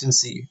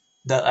consistency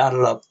that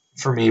added up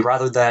for me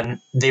rather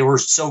than they were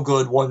so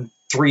good, won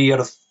 3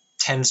 out of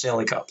 10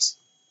 Stanley Cups.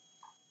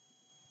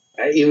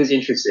 It was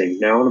interesting.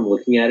 Now when I'm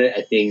looking at it,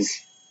 I think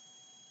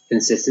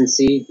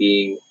consistency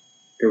being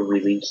a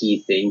really key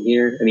thing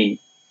here. I mean,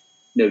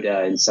 no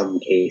doubt in some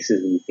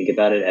cases when you think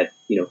about it at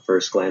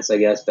first glance, I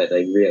guess, but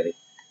really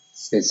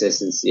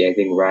consistency. I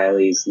think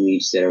Riley's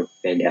Leafs did a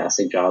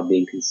fantastic job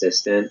being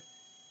consistent.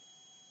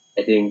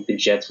 I think the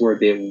Jets were a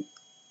bit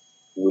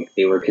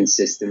they were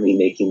consistently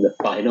making the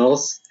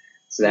finals.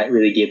 So that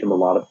really gave them a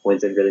lot of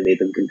points and really made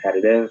them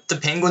competitive. The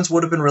Penguins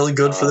would have been really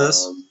good for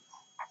this.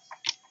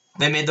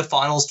 They made the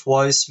finals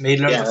twice, made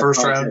it out of the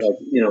first round. Like,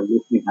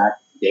 looking back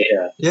at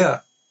the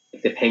data,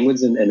 the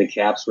Penguins and the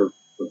Caps were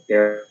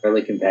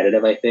fairly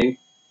competitive, I think.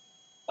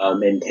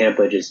 And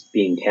Tampa, just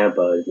being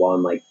Tampa,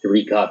 won like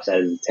 3 cups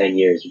out of the 10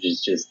 years, which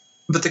is just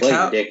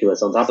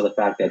ridiculous. On top of the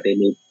fact that they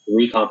made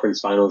 3 conference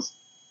finals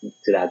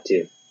to that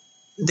too.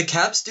 The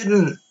Caps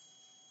didn't.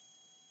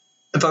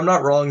 If I'm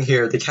not wrong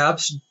here, the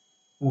Caps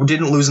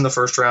didn't lose in the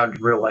first round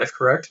in real life,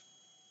 correct?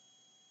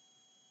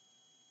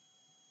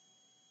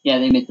 Yeah,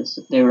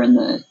 they were in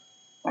the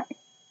second.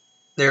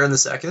 They're in the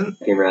second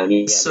round.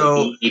 Yeah,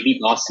 so they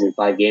beat Boston in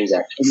 5 games.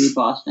 Actually, they beat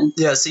Boston.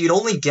 Yeah, so you'd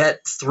only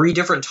get 3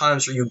 different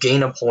times where you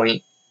gain a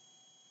point.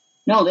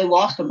 No, they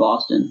lost to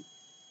Boston.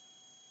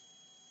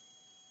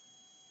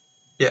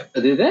 Yeah.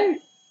 Oh, did they?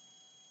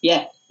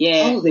 Yeah.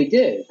 Oh, they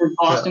did.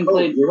 Boston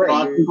played.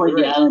 Boston played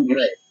the Islanders.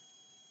 Right.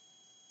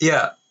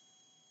 Yeah,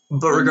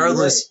 but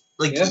regardless,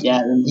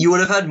 you would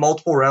have had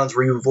multiple rounds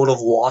where you would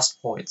have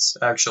lost points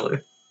actually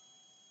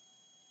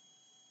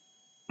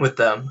with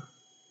them.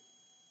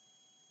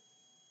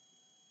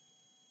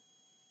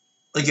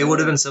 Like it would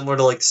have been similar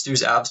to like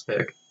Stu's Abs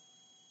pick.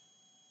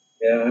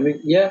 Yeah, I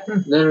mean,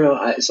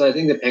 no. So I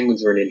think the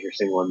Penguins were an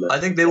interesting one. I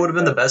think they would have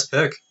been the best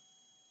pick.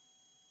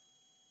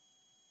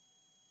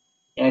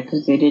 Yeah,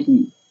 because they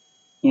didn't.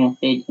 Yeah,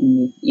 they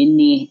in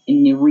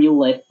the real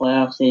life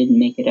playoffs they didn't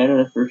make it out of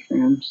the first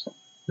round. So.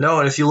 No,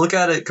 and if you look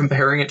at it,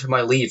 comparing it to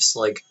my Leafs,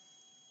 like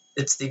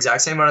it's the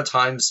exact same amount of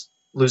times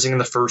losing in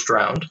the first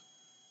round,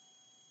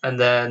 and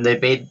then they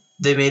made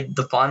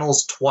the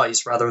finals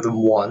twice rather than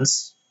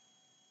once.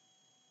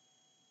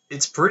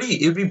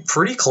 It'd be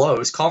pretty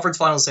close. Conference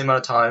finals same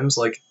amount of times.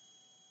 Like,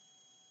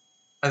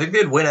 I think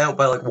they'd win out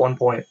by like 1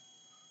 point.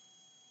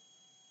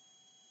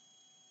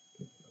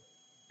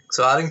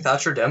 So adding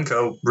Thatcher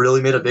Demko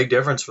really made a big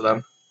difference for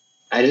them.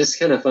 I just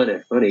kind of find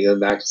it funny going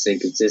back to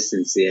saying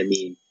consistency. I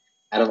mean,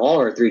 out of all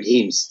our 3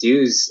 teams,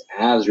 Stu's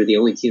Avs were the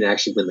only team that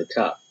actually win the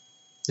cup.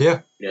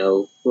 Yeah.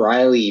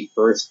 Riley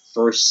first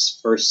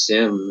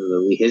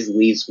sim, his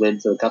Leafs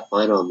went to the cup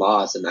final and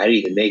lost, and I didn't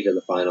even make it to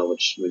the final,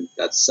 which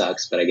that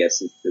sucks. But I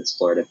guess it's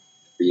Florida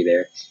for you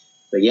there.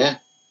 But yeah,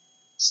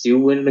 Stu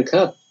winning a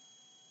cup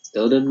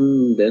still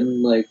didn't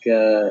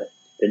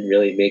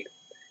really make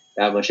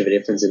that much of a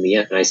difference in the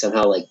end. And I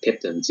somehow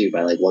pipped him too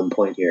by 1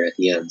 point here at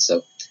the end.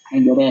 So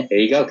there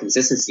you go,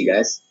 consistency,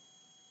 guys.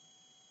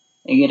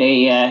 I get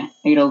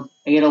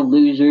a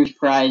loser's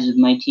prize if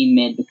my team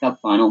made the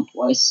cup final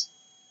twice.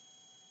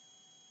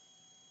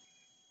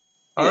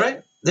 All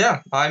right.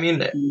 Yeah. I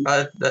mean,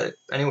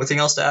 anything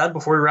else to add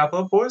before we wrap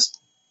up, boys?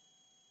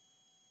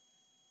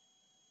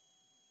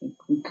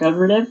 We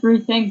covered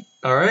everything.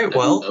 All right.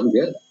 Well, I'm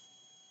good.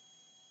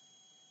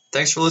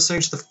 Thanks for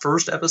listening to the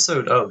first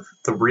episode of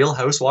The Real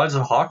Housewives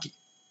of Hockey.